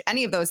acknowledge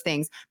any of those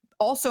things.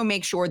 Also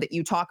make sure that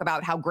you talk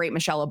about how great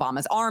Michelle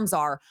Obama's arms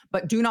are,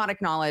 but do not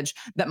acknowledge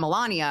that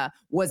Melania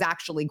was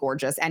actually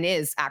gorgeous and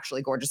is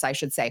actually gorgeous, I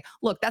should say.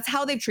 Look, that's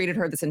how they've treated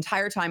her this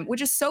entire time, which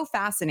is so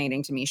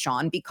fascinating to me,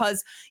 Sean,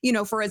 because, you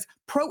know, for as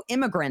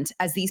pro-immigrant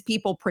as these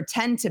people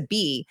pretend to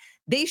be,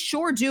 they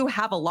sure do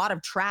have a lot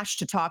of trash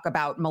to talk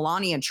about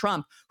Melania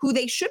Trump, who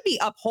they should be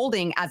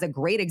upholding as a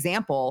great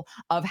example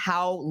of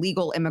how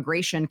legal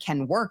immigration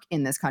can work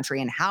in this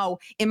country and how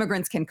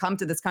immigrants can come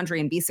to this country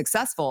and be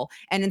successful.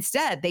 And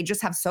instead, they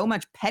just have so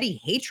much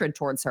petty hatred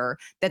towards her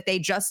that they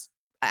just,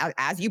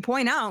 as you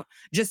point out,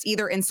 just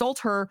either insult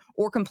her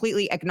or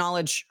completely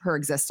acknowledge her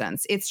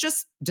existence. It's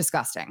just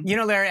disgusting. You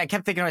know, Larry, I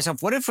kept thinking to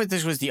myself, what if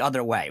this was the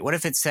other way? What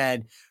if it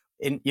said,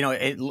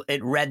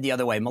 it read the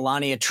other way,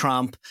 Melania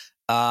Trump,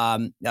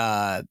 Michelle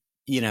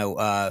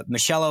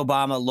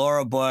Obama,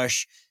 Laura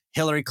Bush,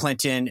 Hillary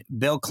Clinton,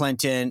 Bill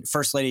Clinton,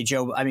 First Lady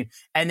Joe,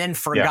 and then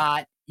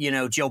forgot,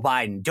 Joe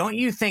Biden. Don't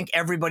you think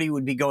everybody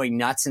would be going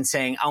nuts and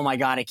saying, oh my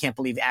God, I can't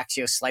believe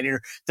Axios slighted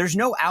her? There's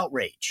no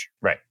outrage.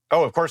 Right.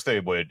 Oh, of course they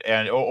would.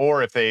 And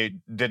or if they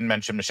didn't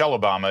mention Michelle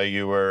Obama,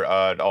 you were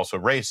also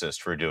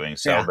racist for doing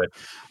so. Yeah. But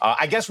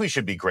I guess we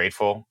should be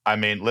grateful. I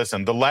mean,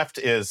 listen, the left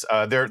is,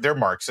 they're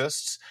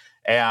Marxists.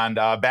 And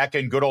back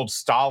in good old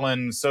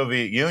Stalin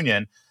Soviet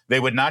Union, they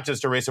would not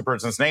just erase a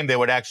person's name, they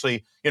would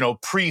actually,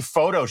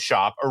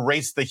 pre-Photoshop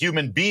erase the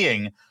human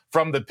being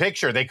from the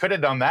picture. They could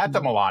have done that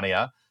to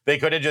Melania. They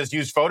could have just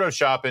used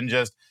Photoshop and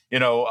just,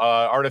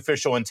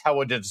 artificial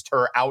intelligence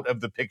her out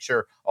of the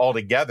picture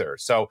altogether.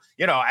 So,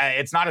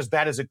 it's not as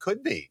bad as it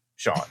could be,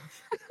 Sean.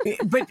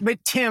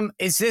 But Tim,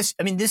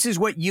 this is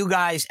what you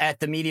guys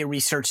at the Media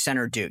Research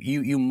Center do.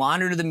 You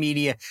monitor the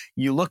media,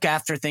 you look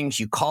after things,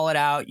 you call it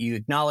out, you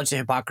acknowledge the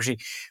hypocrisy.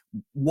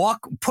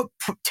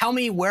 Tell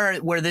me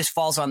where this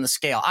falls on the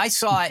scale. I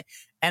saw it,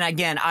 and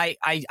again,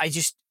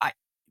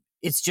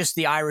 it's just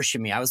the Irish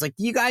in me. I was like,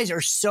 you guys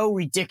are so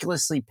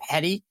ridiculously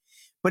petty.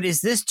 But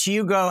is this to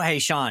you go, hey,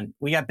 Sean,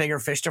 we got bigger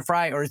fish to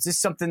fry? Or is this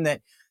something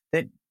that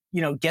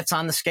gets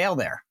on the scale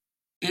there?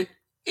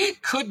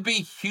 It could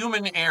be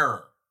human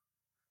error.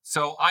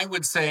 So I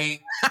would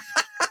say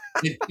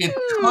it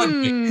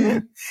could be.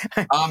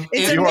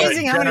 It's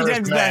amazing how many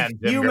times that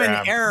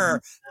human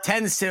error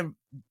tends to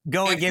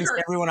go against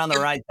everyone on the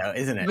right, though,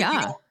 isn't it?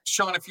 Yeah.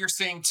 Sean, if you're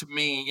saying to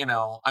me,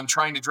 I'm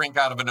trying to drink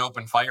out of an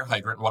open fire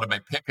hydrant, what am I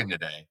picking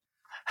today?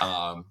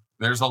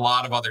 There's a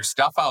lot of other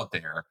stuff out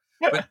there.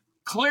 But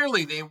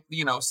clearly,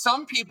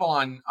 some people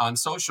on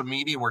social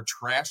media were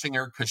trashing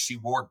her because she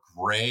wore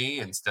gray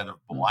instead of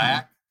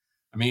black. Mm-hmm.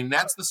 I mean,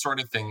 that's the sort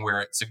of thing where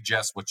it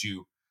suggests what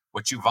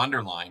you've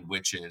underlined,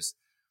 which is,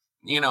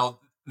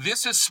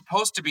 this is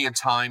supposed to be a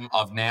time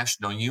of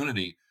national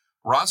unity.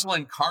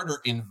 Rosalind Carter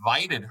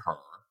invited her.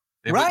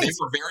 They were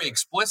very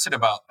explicit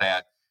about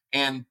that.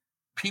 And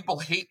people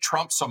hate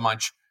Trump so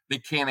much, they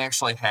can't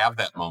actually have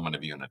that moment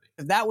of unity.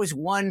 That was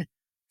one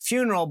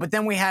funeral, but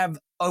then we have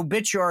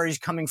obituaries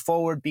coming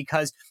forward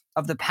because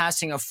of the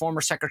passing of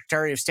former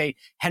Secretary of State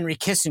Henry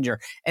Kissinger.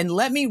 And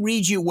let me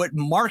read you what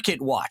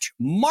Market Watch,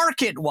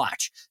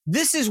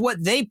 this is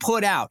what they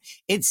put out.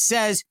 It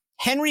says,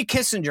 Henry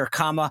Kissinger,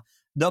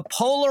 the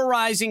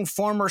polarizing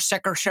former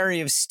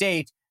Secretary of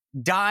State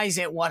dies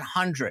at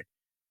 100.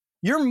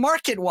 Your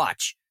Market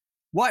Watch.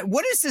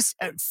 What is this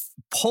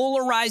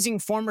polarizing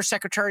former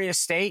Secretary of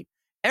State?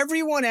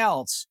 Everyone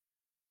else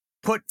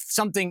put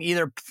something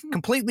either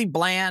completely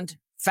bland,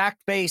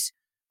 fact-based,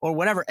 or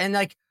whatever. And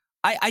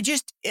I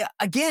just,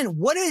 again,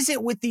 what is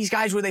it with these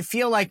guys where they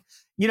feel like,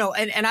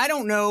 and I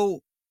don't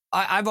know,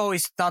 I've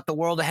always thought the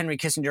world of Henry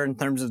Kissinger in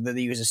terms of that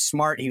he was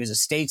he was a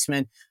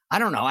statesman. I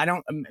don't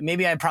know.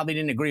 Maybe I probably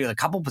didn't agree with a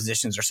couple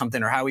positions or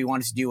something, or how he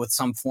wanted to deal with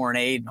some foreign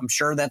aid. I'm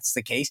sure that's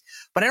the case,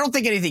 but I don't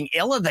think anything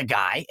ill of the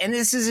guy. And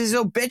this is his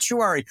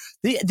obituary.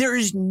 There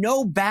is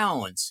no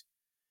bounds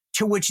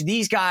to which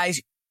these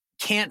guys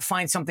can't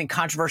find something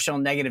controversial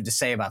and negative to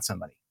say about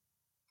somebody.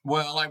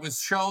 Well, I was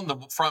shown the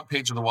front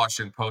page of the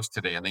Washington Post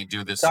today, and they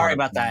do this. Sorry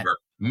about that.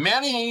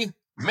 Many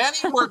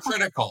were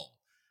critical.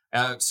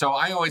 So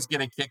I always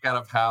get a kick out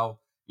of how,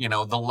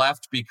 the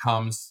left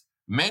becomes,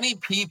 many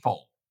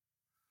people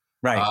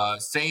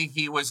Right. say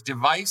he was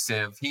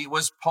divisive, he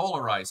was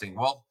polarizing.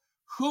 Well,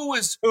 who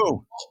was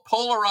Who?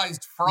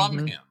 polarized from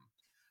Mhm. him?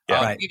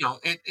 Yeah. Right. You know,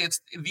 it's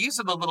these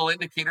are the little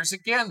indicators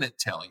again that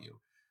tell you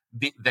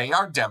they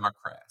are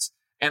Democrats.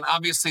 And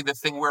obviously, the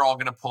thing we're all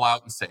going to pull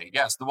out and say,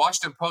 yes, the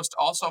Washington Post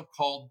also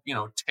called, you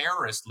know,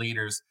 terrorist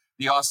leaders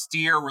the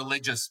austere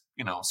religious,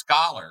 you know,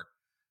 scholar.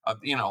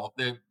 You know,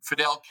 the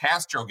Fidel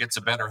Castro gets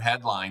a better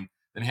headline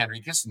than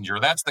Henry Kissinger.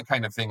 That's the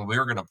kind of thing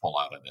we're going to pull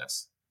out of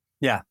this.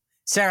 Yeah.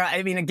 Sarah,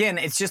 I mean, again,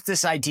 it's just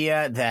this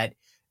idea that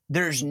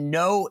there's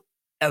no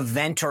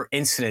event or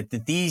incident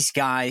that these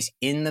guys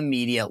in the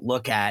media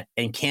look at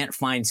and can't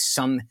find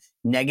some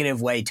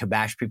negative way to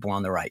bash people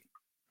on the right.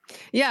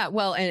 Yeah,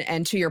 well,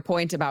 and to your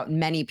point about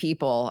many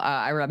people,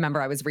 I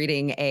remember I was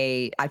reading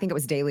I think it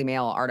was Daily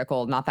Mail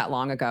article not that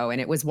long ago,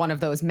 and it was one of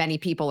those many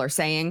people are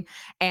saying,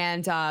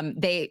 and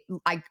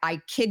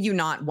I kid you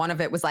not, one of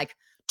it was like,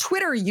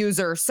 Twitter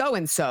user so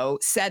and so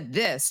said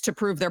this to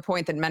prove their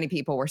point that many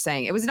people were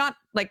saying. It was not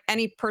like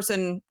any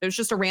person, it was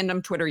just a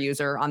random Twitter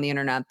user on the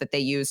internet that they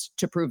used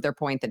to prove their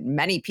point that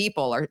many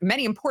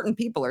important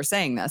people are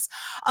saying this.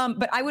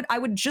 But I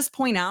would just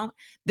point out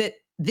that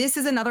this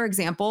is another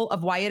example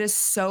of why it is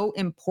so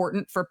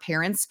important for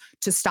parents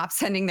to stop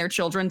sending their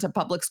children to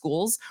public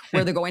schools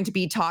where they're going to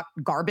be taught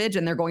garbage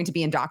and they're going to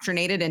be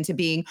indoctrinated into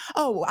being,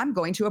 oh, I'm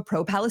going to a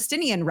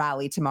pro-Palestinian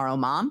rally tomorrow,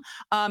 mom,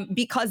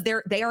 because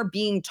they are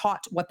being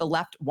taught what the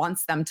left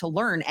wants them to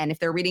learn. And if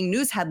they're reading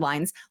news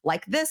headlines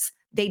like this,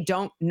 they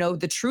don't know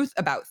the truth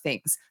about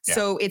things. Yeah.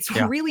 So it's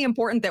really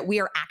important that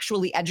we are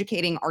actually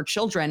educating our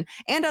children,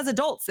 and as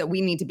adults that we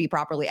need to be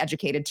properly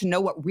educated to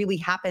know what really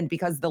happened,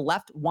 because the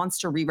left wants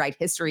to rewrite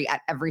history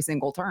at every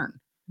single turn.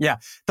 Yeah.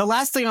 The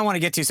last thing I want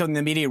to get to, something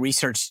the Media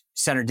Research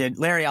Center did.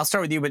 Larry, I'll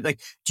start with you, but like,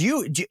 do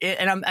you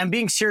and I'm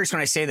being serious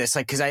when I say this,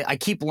 like, because I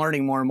keep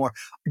learning more and more.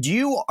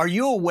 Are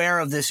you aware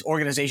of this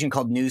organization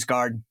called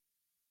NewsGuard?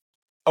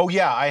 Oh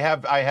yeah, I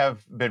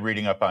have been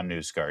reading up on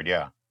NewsGuard.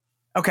 Yeah.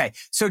 Okay.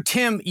 So,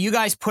 Tim, you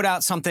guys put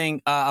out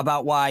something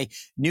about why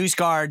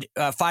NewsGuard,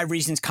 5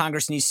 reasons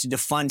Congress needs to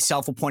defund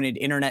self-appointed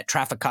internet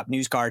traffic cop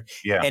NewsGuard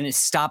and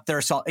stop their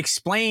assault.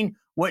 Explain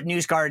what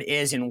NewsGuard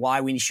is and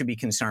why we should be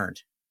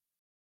concerned.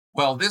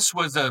 Well, this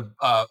was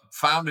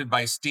founded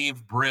by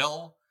Steve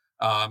Brill,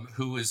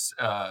 who is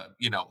a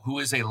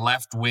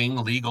left-wing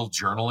legal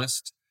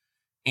journalist.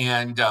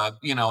 And,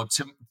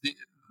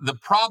 the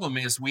problem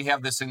is we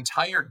have this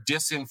entire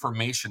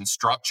disinformation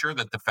structure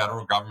that the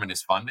federal government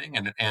is funding.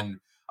 And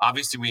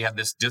obviously we have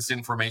this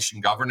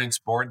disinformation governance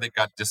board that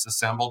got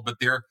disassembled, but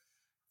there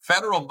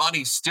federal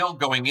money still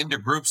going into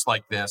groups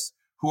like this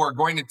who are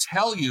going to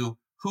tell you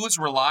who's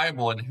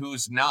reliable and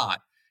who's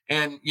not.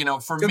 And,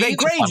 for me, they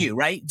grade you,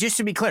 right? Just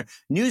to be clear,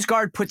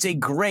 NewsGuard puts a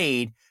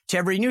grade to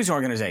every news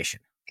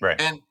organization.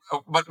 Right. And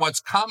but what's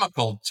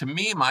comical to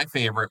me, my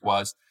favorite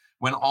was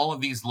when all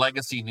of these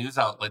legacy news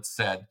outlets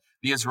said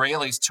the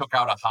Israelis took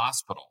out a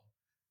hospital,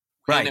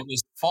 right? And it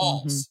was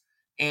false,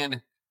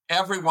 and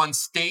everyone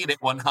stayed at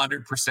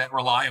 100%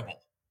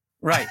 reliable,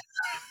 right?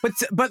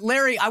 But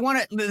Larry,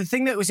 the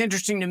thing that was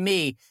interesting to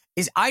me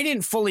is I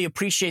didn't fully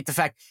appreciate the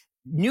fact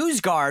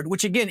NewsGuard,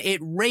 which again,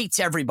 it rates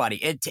everybody.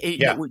 It's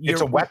a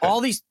weapon.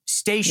 All these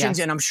stations,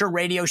 and I'm sure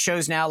radio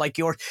shows now like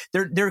yours,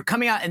 they're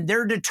coming out and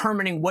they're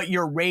determining what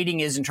your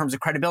rating is in terms of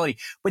credibility.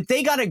 But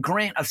they got a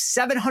grant of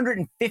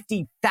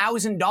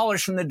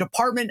 $750,000 from the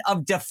Department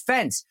of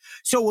Defense.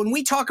 So when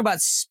we talk about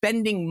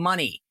spending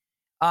money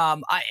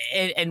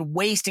and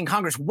wasting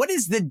Congress, what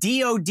is the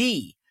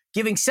DOD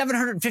giving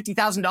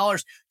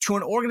 $750,000 to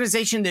an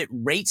organization that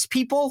rates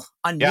people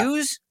on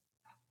news?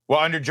 Well,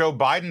 under Joe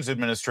Biden's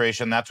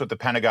administration, that's what the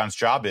Pentagon's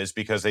job is,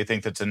 because they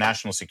think that's a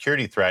national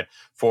security threat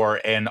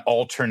for an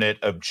alternate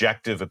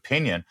objective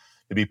opinion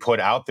to be put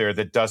out there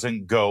that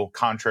doesn't go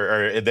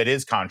contrary, or that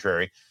is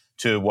contrary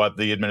to what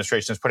the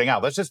administration is putting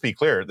out. Let's just be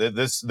clear. The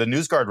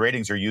NewsGuard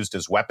ratings are used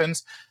as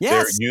weapons.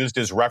 Yes. They're used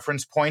as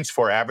reference points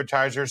for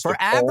advertisers for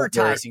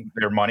advertising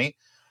their money.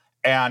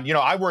 And,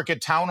 I work at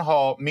Town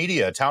Hall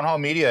Media. Town Hall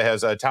Media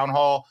has a town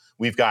hall.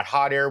 We've got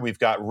Hot Air. We've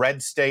got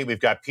Red State. We've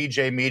got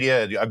PJ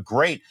Media, a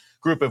great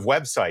group of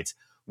websites.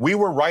 We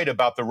were right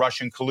about the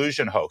Russian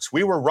collusion hoax.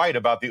 We were right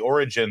about the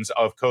origins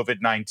of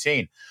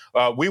COVID-19.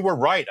 We were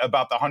right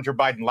about the Hunter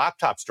Biden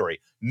laptop story.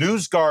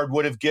 NewsGuard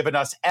would have given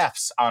us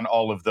Fs on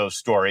all of those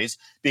stories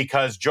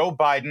because Joe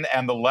Biden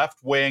and the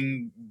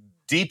left-wing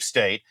deep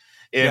state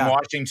in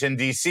Washington,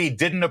 D.C.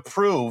 didn't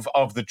approve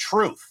of the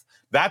truth.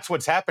 That's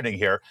what's happening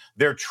here.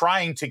 They're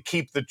trying to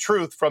keep the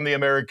truth from the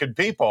American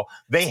people.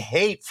 They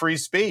hate free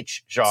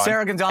speech, Sean.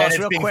 Sara Gonzales, and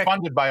it's being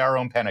funded by our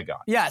own Pentagon.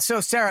 Yeah. So,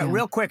 Sarah,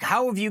 real quick,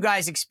 how have you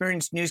guys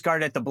experienced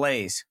NewsGuard at the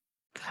Blaze?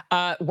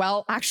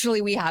 Well,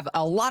 actually, we have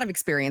a lot of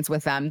experience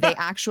with them. They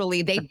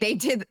actually, they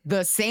did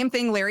the same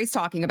thing Larry's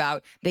talking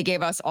about. They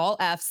gave us all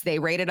Fs. They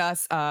rated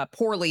us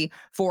poorly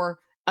for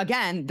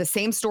again, the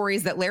same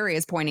stories that Larry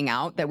is pointing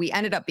out that we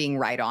ended up being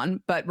right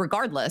on. But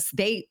regardless,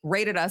 they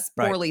rated us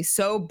poorly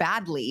so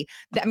badly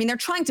that, I mean, they're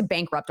trying to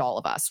bankrupt all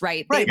of us,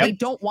 right? They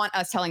don't want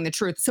us telling the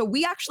truth. So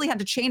we actually had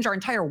to change our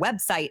entire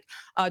website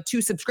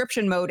to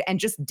subscription mode and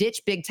just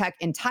ditch big tech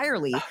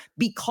entirely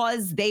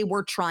because they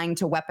were trying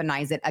to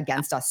weaponize it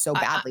against us so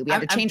badly. We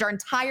had to change our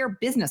entire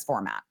business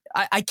format.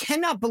 I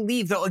cannot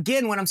believe, though,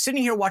 again, when I'm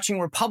sitting here watching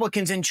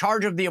Republicans in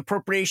charge of the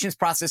appropriations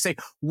process say,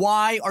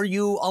 why are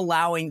you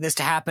allowing this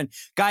to happen?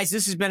 Guys,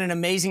 this has been an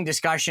amazing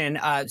discussion.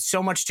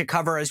 So much to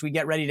cover as we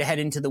get ready to head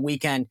into the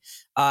weekend.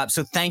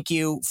 So thank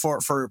you for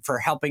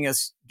helping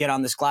us get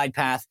on this glide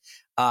path.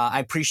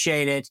 I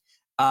appreciate it.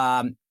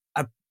 I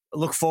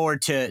look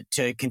forward to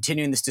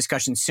continuing this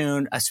discussion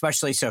soon,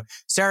 especially so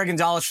Sara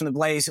Gonzales from The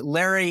Blaze,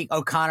 Larry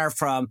O'Connor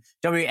from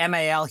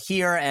WMAL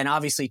here, and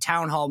obviously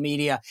Town Hall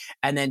Media,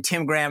 and then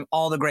Tim Graham,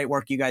 all the great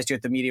work you guys do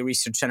at the Media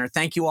Research Center.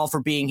 Thank you all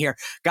for being here.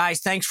 Guys,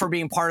 thanks for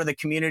being part of the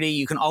community.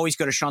 You can always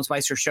go to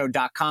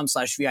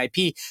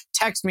SeanSpicerShow.com/VIP.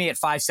 Text me at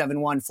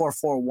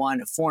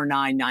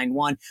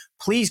 571-441-4991.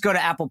 Please go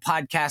to Apple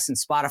Podcasts and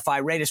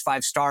Spotify. Rate us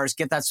 5 stars.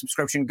 Get that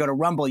subscription. Go to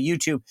Rumble,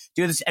 YouTube.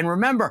 Do this. And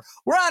remember,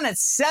 we're on at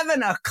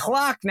 7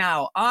 o'clock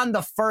now on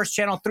the first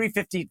channel,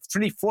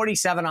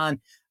 347 on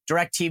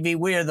DirecTV.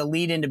 We are the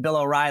lead into Bill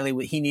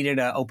O'Reilly. He needed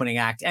an opening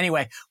act.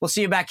 Anyway, we'll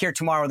see you back here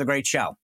tomorrow with a great show.